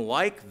nothing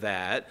like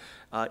that.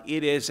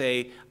 It is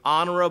a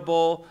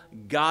honorable,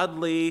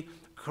 godly,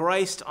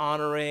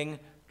 Christ-honoring,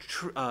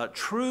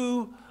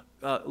 true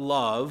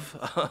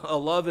love, a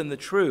love in the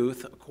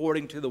truth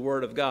according to the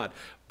Word of God.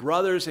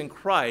 Brothers in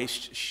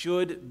Christ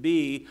should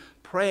be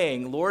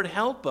praying, Lord,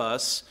 help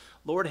us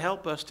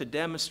to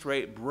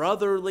demonstrate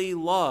brotherly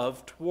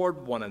love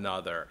toward one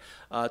another,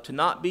 to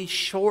not be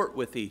short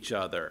with each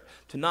other,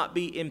 to not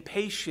be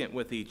impatient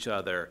with each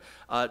other,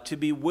 to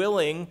be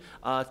willing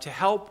to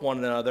help one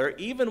another,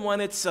 even when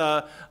it's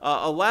a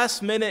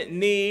last-minute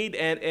need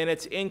and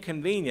it's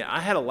inconvenient. I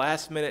had a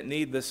last-minute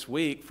need this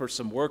week for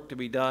some work to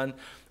be done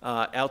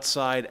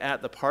outside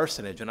at the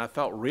parsonage, and I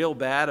felt real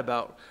bad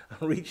about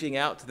reaching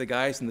out to the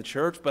guys in the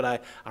church, but I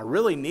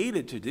really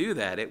needed to do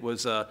that. It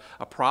was a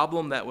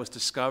problem that was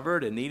discovered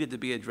and needed to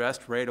be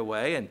addressed right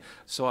away, and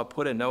so I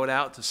put a note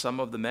out to some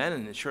of the men,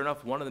 and sure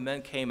enough, one of the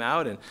men came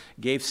out and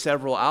gave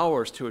several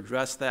hours to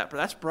address that. But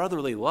that's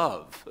brotherly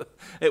love.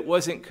 It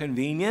wasn't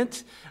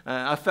convenient.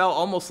 I felt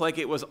almost like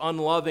it was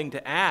unloving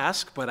to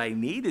ask, but I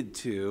needed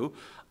to.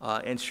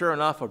 And sure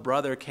enough, a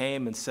brother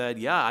came and said,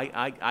 yeah,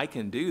 I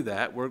can do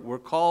that. We're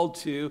called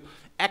to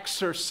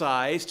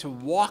exercise, to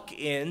walk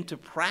in, to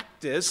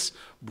practice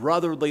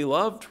brotherly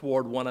love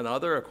toward one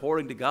another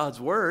according to God's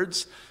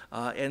words,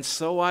 and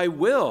so I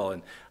will.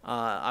 And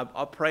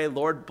I'll pray,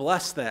 Lord,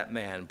 bless that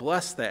man,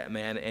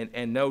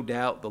 and no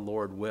doubt the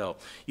Lord will.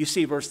 You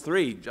see, verse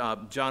 3,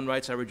 John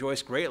writes, I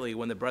rejoiced greatly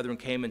when the brethren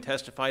came and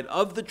testified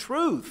of the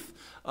truth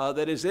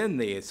that is in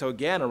thee. So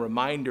again, a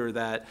reminder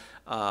that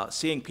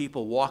seeing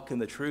people walk in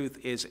the truth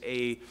is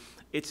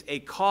it's a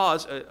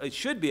cause, it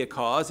should be a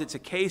cause, it's a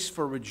case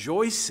for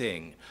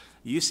rejoicing.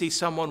 You see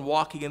someone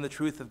walking in the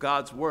truth of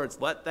God's words,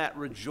 let that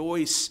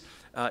rejoice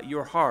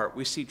your heart.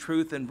 We see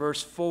truth in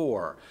verse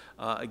 4.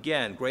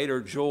 Again,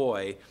 greater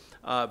joy.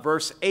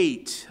 Verse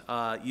 8,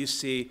 you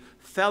see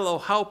fellow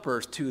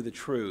helpers to the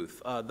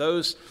truth.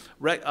 Those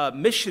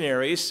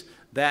missionaries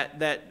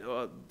that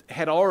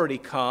had already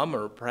come,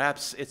 or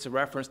perhaps it's a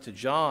reference to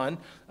John,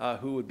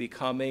 who would be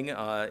coming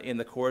in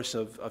the course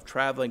of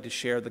traveling to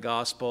share the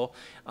gospel.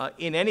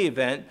 In any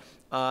event,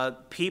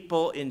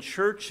 people in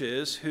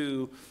churches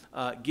who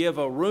give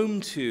a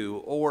room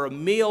to or a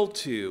meal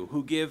to,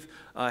 who give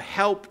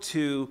help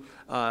to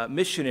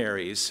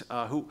missionaries,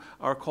 who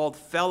are called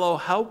fellow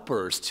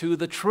helpers to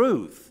the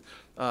truth.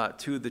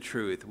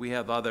 We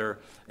have other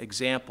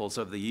examples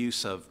of the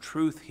use of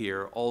truth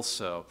here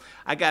also.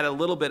 I got a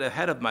little bit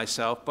ahead of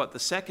myself, but the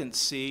second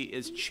C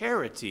is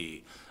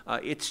charity.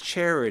 It's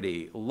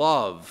charity,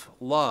 love,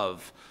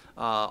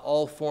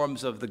 all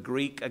forms of the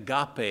Greek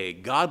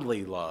agape,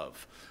 godly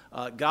love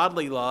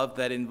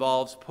that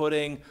involves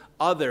putting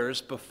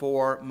others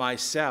before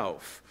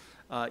myself.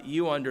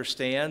 You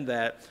understand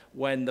that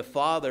when the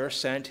Father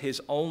sent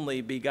his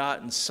only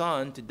begotten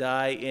Son to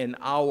die in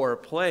our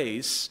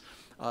place,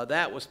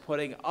 that was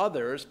putting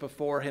others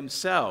before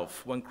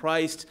himself. When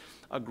Christ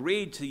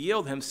agreed to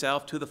yield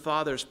himself to the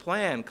Father's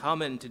plan,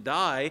 come and to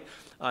die,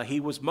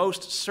 he was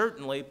most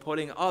certainly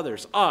putting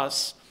others,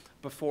 us,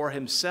 before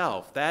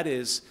himself. That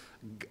is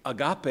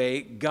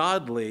agape,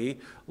 godly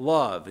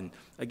love. And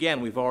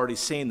again, we've already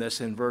seen this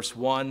in verse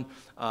 1.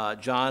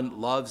 John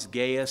loves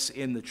Gaius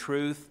in the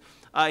truth.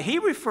 He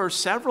refers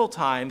several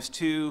times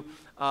to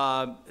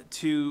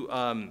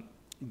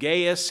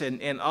Gaius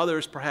and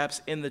others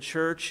perhaps in the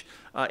church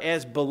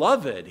as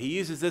beloved. He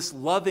uses this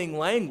loving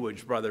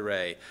language, Brother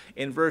Ray.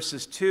 In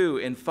verses 2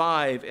 and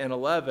 5 and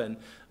 11,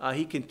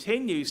 he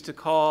continues to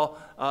call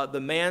the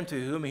man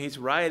to whom he's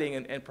writing,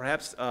 and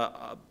perhaps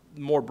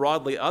more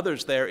broadly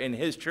others there in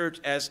his church,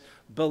 as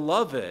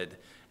beloved.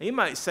 And you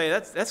might say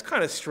that's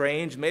kind of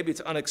strange. Maybe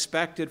it's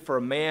unexpected for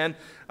a man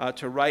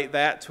to write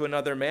that to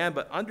another man,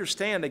 but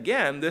understand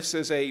again, this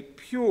is a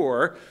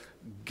pure,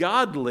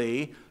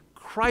 godly,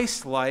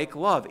 Christ-like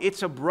love.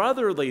 It's a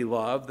brotherly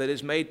love that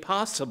is made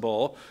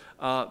possible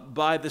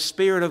by the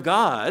Spirit of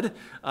God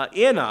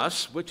in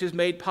us, which is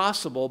made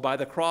possible by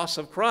the cross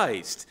of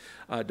Christ.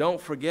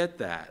 Don't forget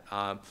that.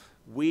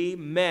 We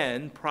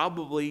men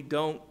probably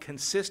don't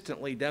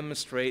consistently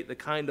demonstrate the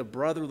kind of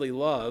brotherly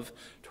love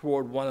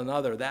toward one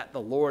another that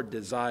the Lord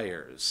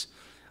desires.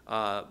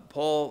 Not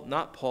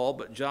Paul,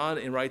 but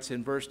John writes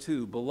in verse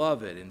 2,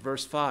 beloved. In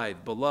verse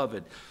 5,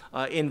 beloved.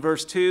 In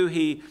verse 2,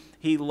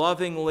 he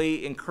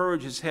lovingly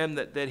encourages him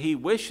that he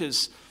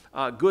wishes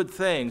good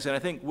things. And I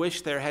think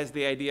wish there has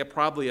the idea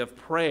probably of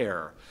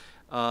prayer.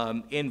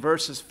 In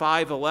verses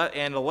 5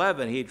 and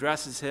 11, he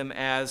addresses him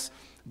as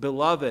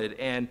beloved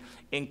and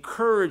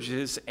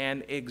encourages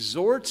and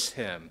exhorts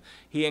him.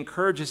 He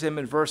encourages him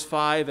in verse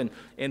 5, and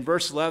in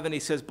verse 11 he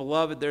says,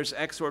 beloved, there's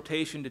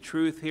exhortation to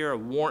truth here, a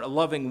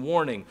loving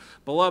warning.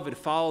 Beloved,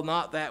 follow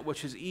not that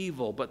which is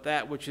evil, but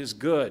that which is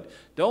good.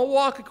 Don't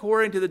walk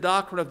according to the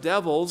doctrine of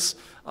devils.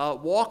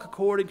 Walk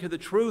according to the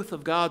truth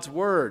of God's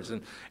words.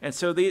 And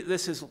so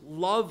this is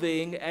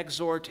loving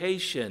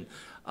exhortation.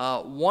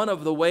 One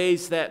of the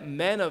ways that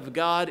men of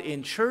God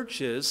in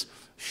churches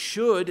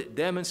should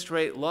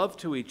demonstrate love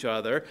to each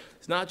other.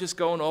 It's not just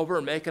going over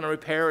and making a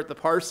repair at the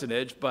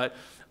parsonage, but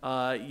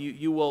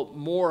you will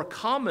more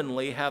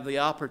commonly have the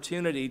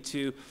opportunity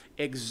to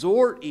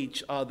exhort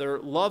each other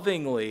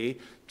lovingly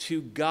to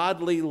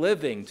godly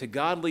living, to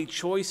godly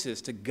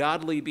choices, to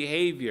godly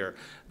behavior.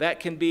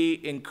 That can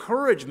be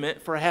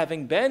encouragement for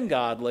having been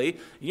godly.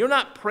 You're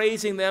not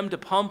praising them to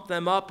pump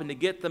them up and to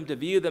get them to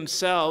view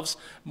themselves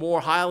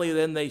more highly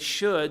than they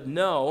should,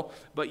 no,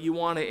 but you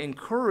want to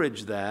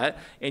encourage that,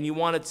 and you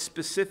want to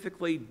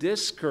specifically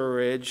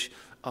discourage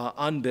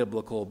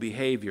unbiblical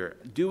behavior.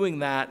 Doing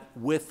that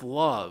with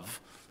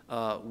love,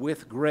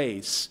 with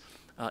grace,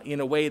 in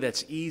a way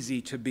that's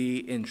easy to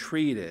be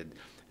entreated.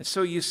 And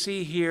so you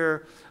see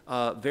here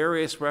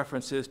various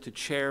references to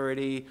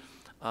charity,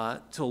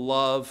 to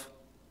love.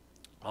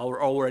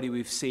 Already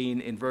we've seen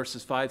in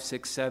verses 5,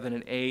 6, 7,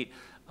 and 8,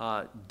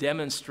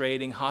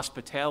 demonstrating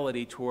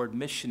hospitality toward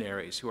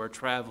missionaries who are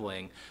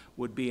traveling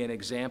would be an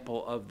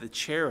example of the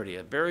charity,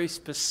 a very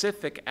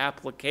specific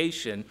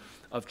application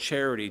of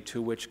charity to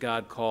which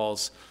God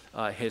calls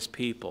his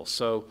people.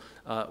 So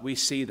we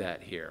see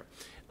that here.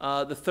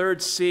 The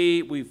third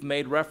C we've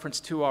made reference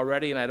to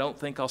already, and I don't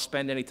think I'll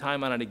spend any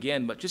time on it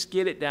again, but just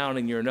get it down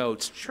in your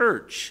notes.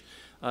 Church.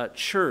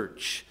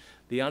 Church.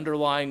 The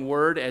underlying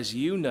word, as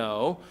you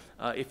know,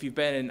 if you've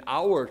been in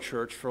our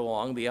church for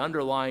long, the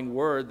underlying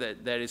word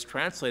that is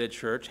translated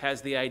church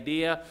has the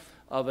idea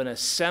of an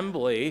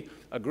assembly,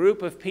 a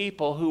group of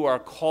people who are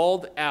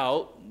called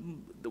out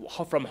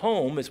from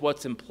home is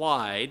what's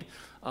implied,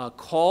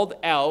 called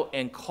out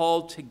and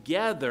called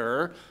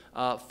together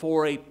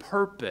for a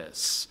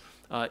purpose.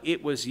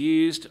 It was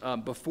used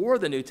before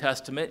the New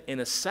Testament in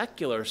a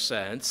secular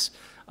sense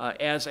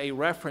as a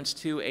reference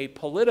to a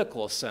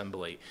political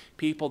assembly,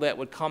 people that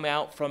would come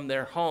out from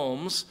their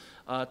homes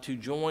to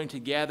join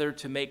together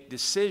to make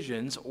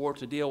decisions or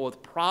to deal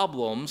with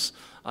problems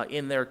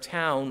in their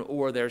town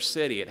or their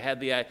city. It had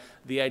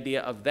the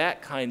idea of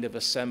that kind of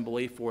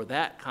assembly for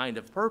that kind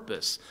of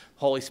purpose.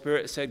 Holy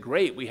Spirit said,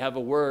 great, we have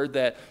a word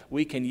that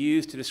we can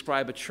use to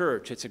describe a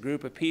church. It's a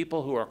group of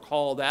people who are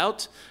called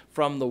out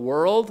from the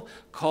world,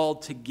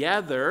 called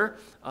together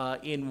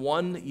in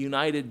one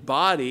united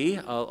body,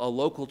 a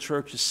local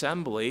church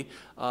assembly,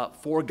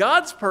 for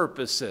God's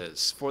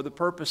purposes, for the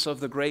purpose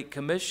of the Great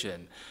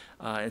Commission.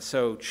 And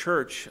so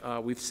church,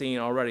 we've seen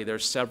already,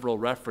 there's several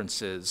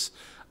references.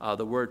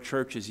 The word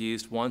church is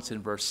used once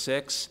in verse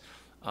 6,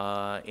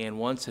 and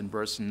once in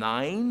verse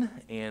 9,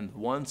 and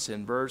once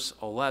in verse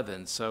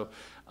 11. So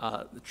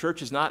the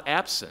church is not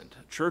absent.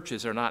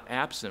 Churches are not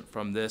absent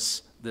from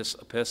this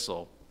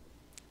epistle.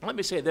 Let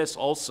me say this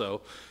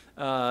also.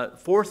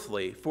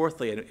 Fourthly,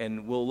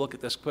 and we'll look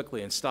at this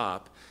quickly and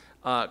stop,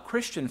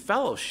 Christian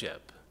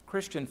fellowship.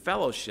 Christian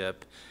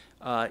fellowship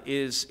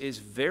is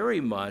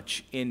very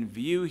much in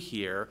view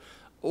here,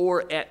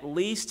 or at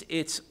least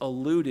it's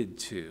alluded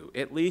to.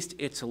 At least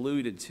it's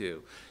alluded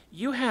to.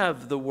 You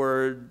have the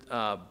word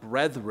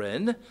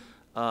brethren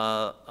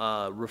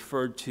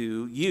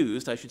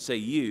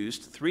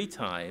used 3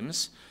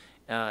 times.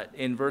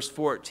 In verse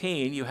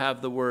 14, you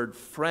have the word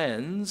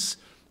friends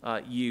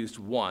used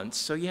once.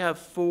 So you have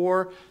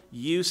 4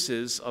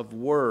 uses of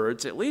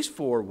words, at least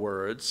 4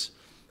 words,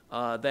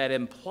 that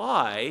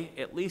imply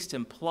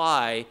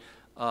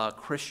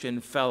Christian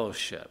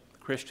fellowship.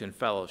 Christian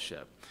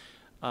fellowship.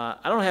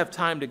 I don't have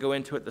time to go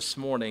into it this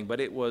morning,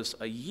 but it was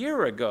a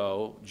year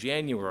ago,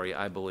 January,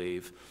 I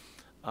believe,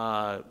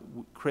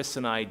 Chris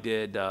and I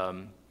did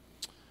at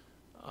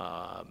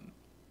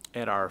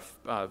our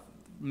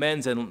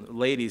men's and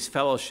ladies'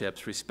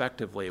 fellowships,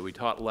 respectively. We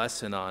taught a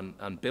lesson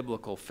on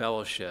biblical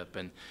fellowship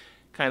and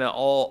kind of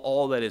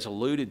all that is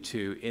alluded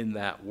to in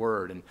that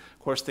word. And, of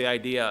course, the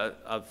idea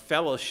of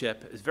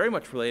fellowship is very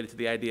much related to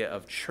the idea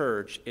of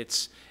church.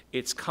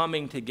 It's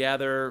coming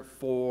together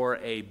for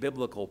a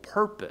biblical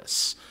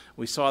purpose.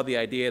 We saw the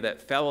idea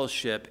that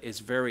fellowship is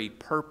very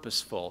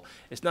purposeful.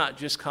 It's not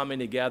just coming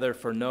together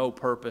for no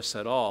purpose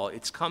at all.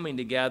 It's coming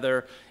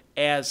together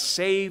as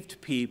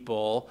saved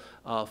people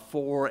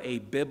for a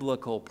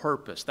biblical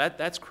purpose.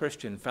 That's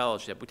Christian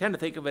fellowship. We tend to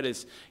think of it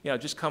as,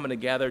 just coming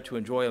together to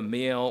enjoy a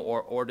meal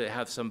or to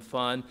have some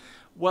fun.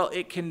 Well,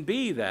 it can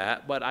be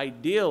that, but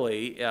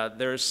ideally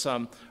there's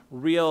some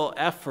real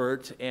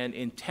effort and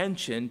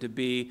intention to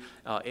be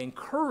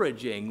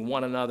encouraging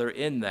one another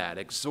in that,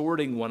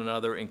 exhorting one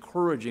another,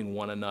 encouraging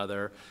one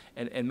another,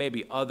 and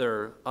maybe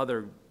other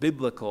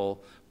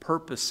biblical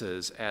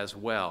purposes as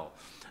well.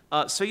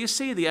 So you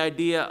see the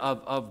idea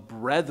of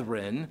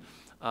brethren.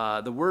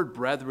 The word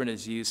brethren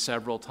is used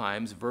several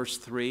times, verse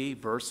 3,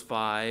 verse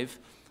 5,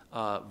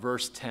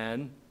 verse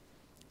 10.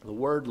 The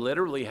word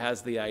literally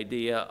has the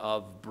idea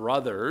of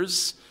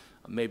brothers.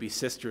 Maybe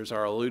sisters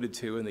are alluded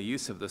to in the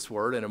use of this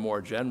word in a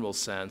more general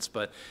sense,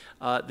 but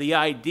the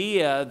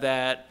idea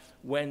that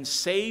when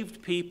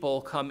saved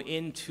people come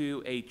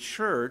into a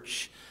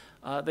church,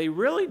 they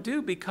really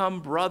do become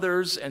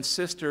brothers and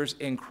sisters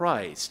in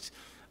Christ.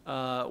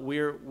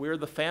 We're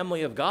the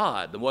family of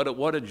God.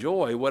 What a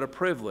joy, what a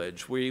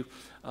privilege. We've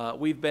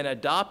been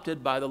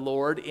adopted by the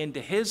Lord into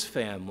His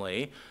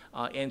family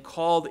and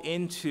called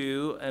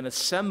into an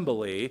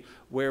assembly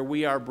where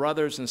we are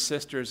brothers and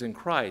sisters in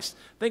Christ.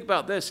 Think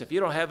about this. If you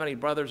don't have any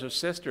brothers or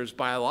sisters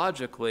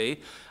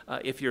biologically,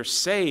 if you're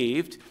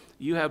saved,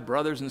 you have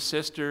brothers and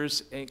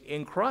sisters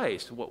in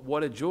Christ.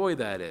 What a joy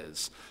that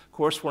is. Of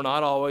course, we're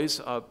not always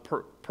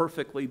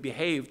perfectly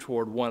behaved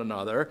toward one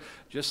another,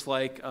 just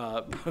like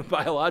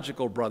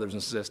biological brothers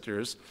and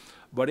sisters,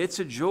 but it's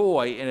a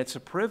joy and it's a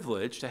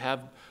privilege to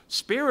have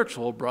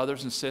spiritual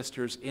brothers and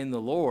sisters in the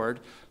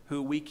Lord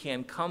who we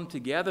can come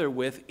together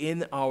with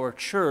in our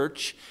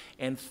church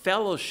and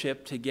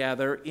fellowship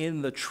together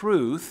in the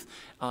truth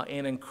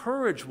and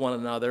encourage one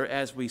another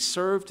as we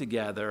serve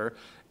together,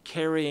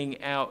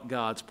 carrying out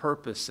God's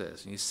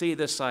purposes. And you see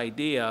this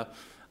idea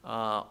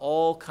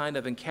all kind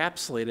of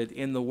encapsulated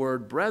in the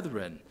word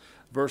brethren.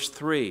 Verse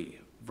 3,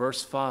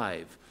 verse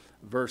 5,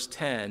 verse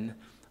 10,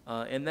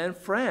 and then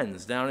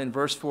friends down in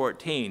verse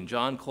 14.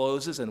 John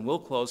closes, and we'll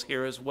close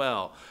here as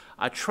well.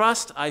 I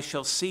trust I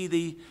shall see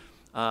thee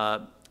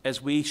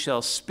as we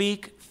shall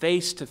speak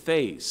face to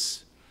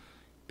face.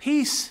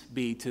 Peace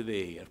be to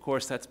thee. Of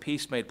course, that's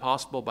peace made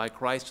possible by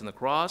Christ on the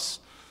cross.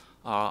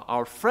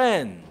 Our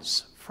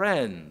friends,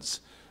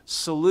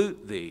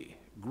 salute thee.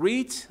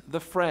 Greet the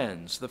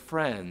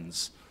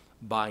friends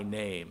by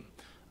name.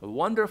 A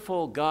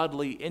wonderful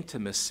godly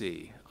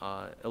intimacy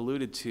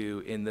alluded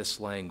to in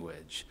this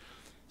language.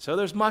 So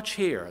there's much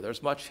here.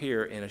 There's much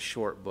here in a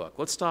short book.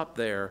 Let's stop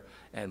there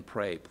and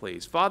pray,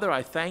 please. Father,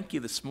 I thank you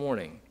this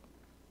morning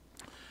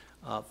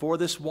for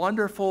this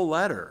wonderful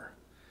letter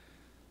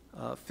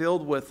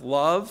filled with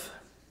love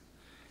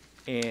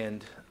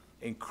and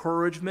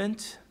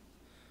encouragement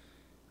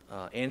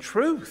and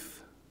truth.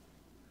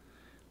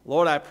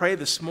 Lord, I pray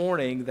this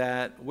morning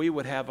that we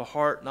would have a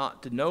heart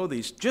not to know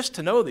just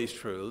to know these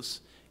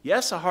truths.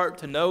 Yes, a heart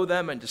to know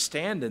them and to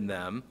stand in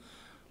them,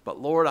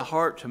 but Lord, a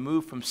heart to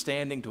move from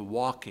standing to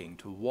walking,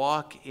 to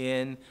walk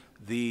in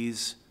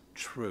these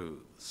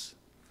truths.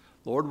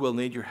 Lord, we'll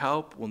need your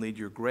help. We'll need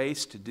your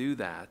grace to do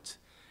that.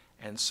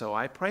 And so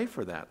I pray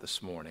for that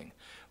this morning.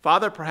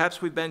 Father,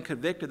 perhaps we've been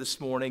convicted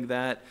this morning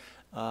that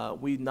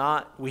we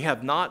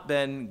have not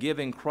been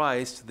giving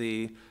Christ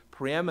the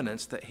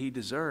preeminence that he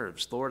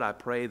deserves. Lord, I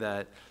pray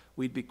that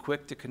we'd be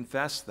quick to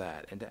confess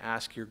that and to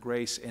ask your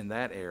grace in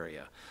that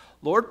area.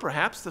 Lord,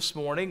 perhaps this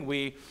morning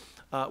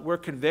we're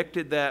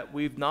convicted that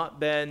we've not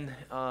been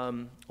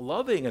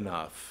loving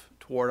enough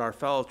toward our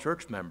fellow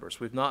church members.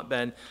 We've not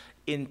been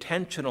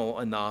intentional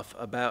enough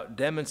about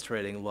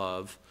demonstrating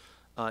love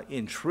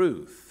in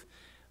truth.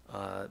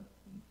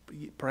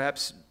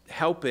 Perhaps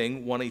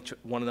helping one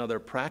another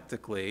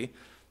practically,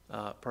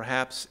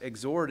 perhaps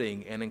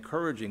exhorting and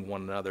encouraging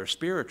one another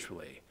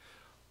spiritually.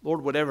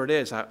 Lord, whatever it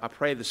is, I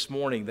pray this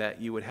morning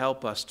that you would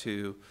help us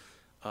to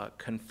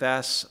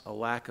confess a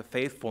lack of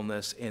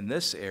faithfulness in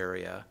this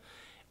area.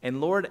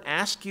 And Lord,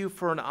 ask you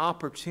for an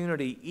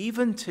opportunity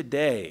even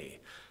today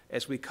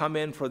as we come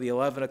in for the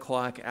 11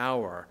 o'clock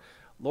hour.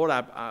 Lord,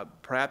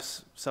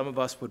 perhaps some of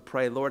us would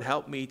pray, Lord,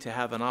 help me to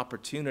have an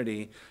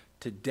opportunity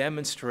to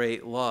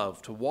demonstrate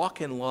love, to walk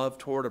in love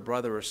toward a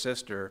brother or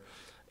sister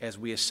as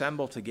we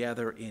assemble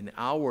together in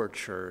our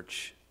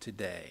church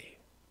today.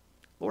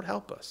 Lord,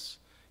 help us.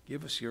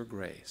 Give us your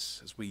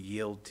grace as we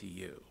yield to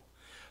you.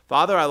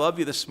 Father, I love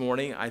you this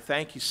morning. I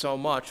thank you so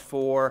much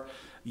for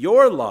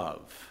your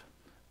love.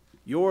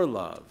 Your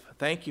love.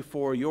 Thank you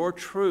for your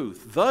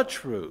truth, the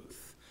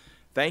truth.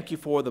 Thank you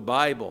for the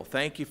Bible.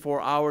 Thank you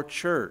for our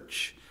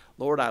church.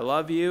 Lord, I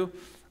love you.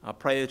 I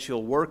pray that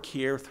you'll work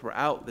here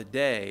throughout the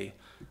day.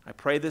 I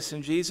pray this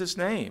in Jesus'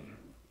 name.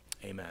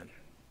 Amen.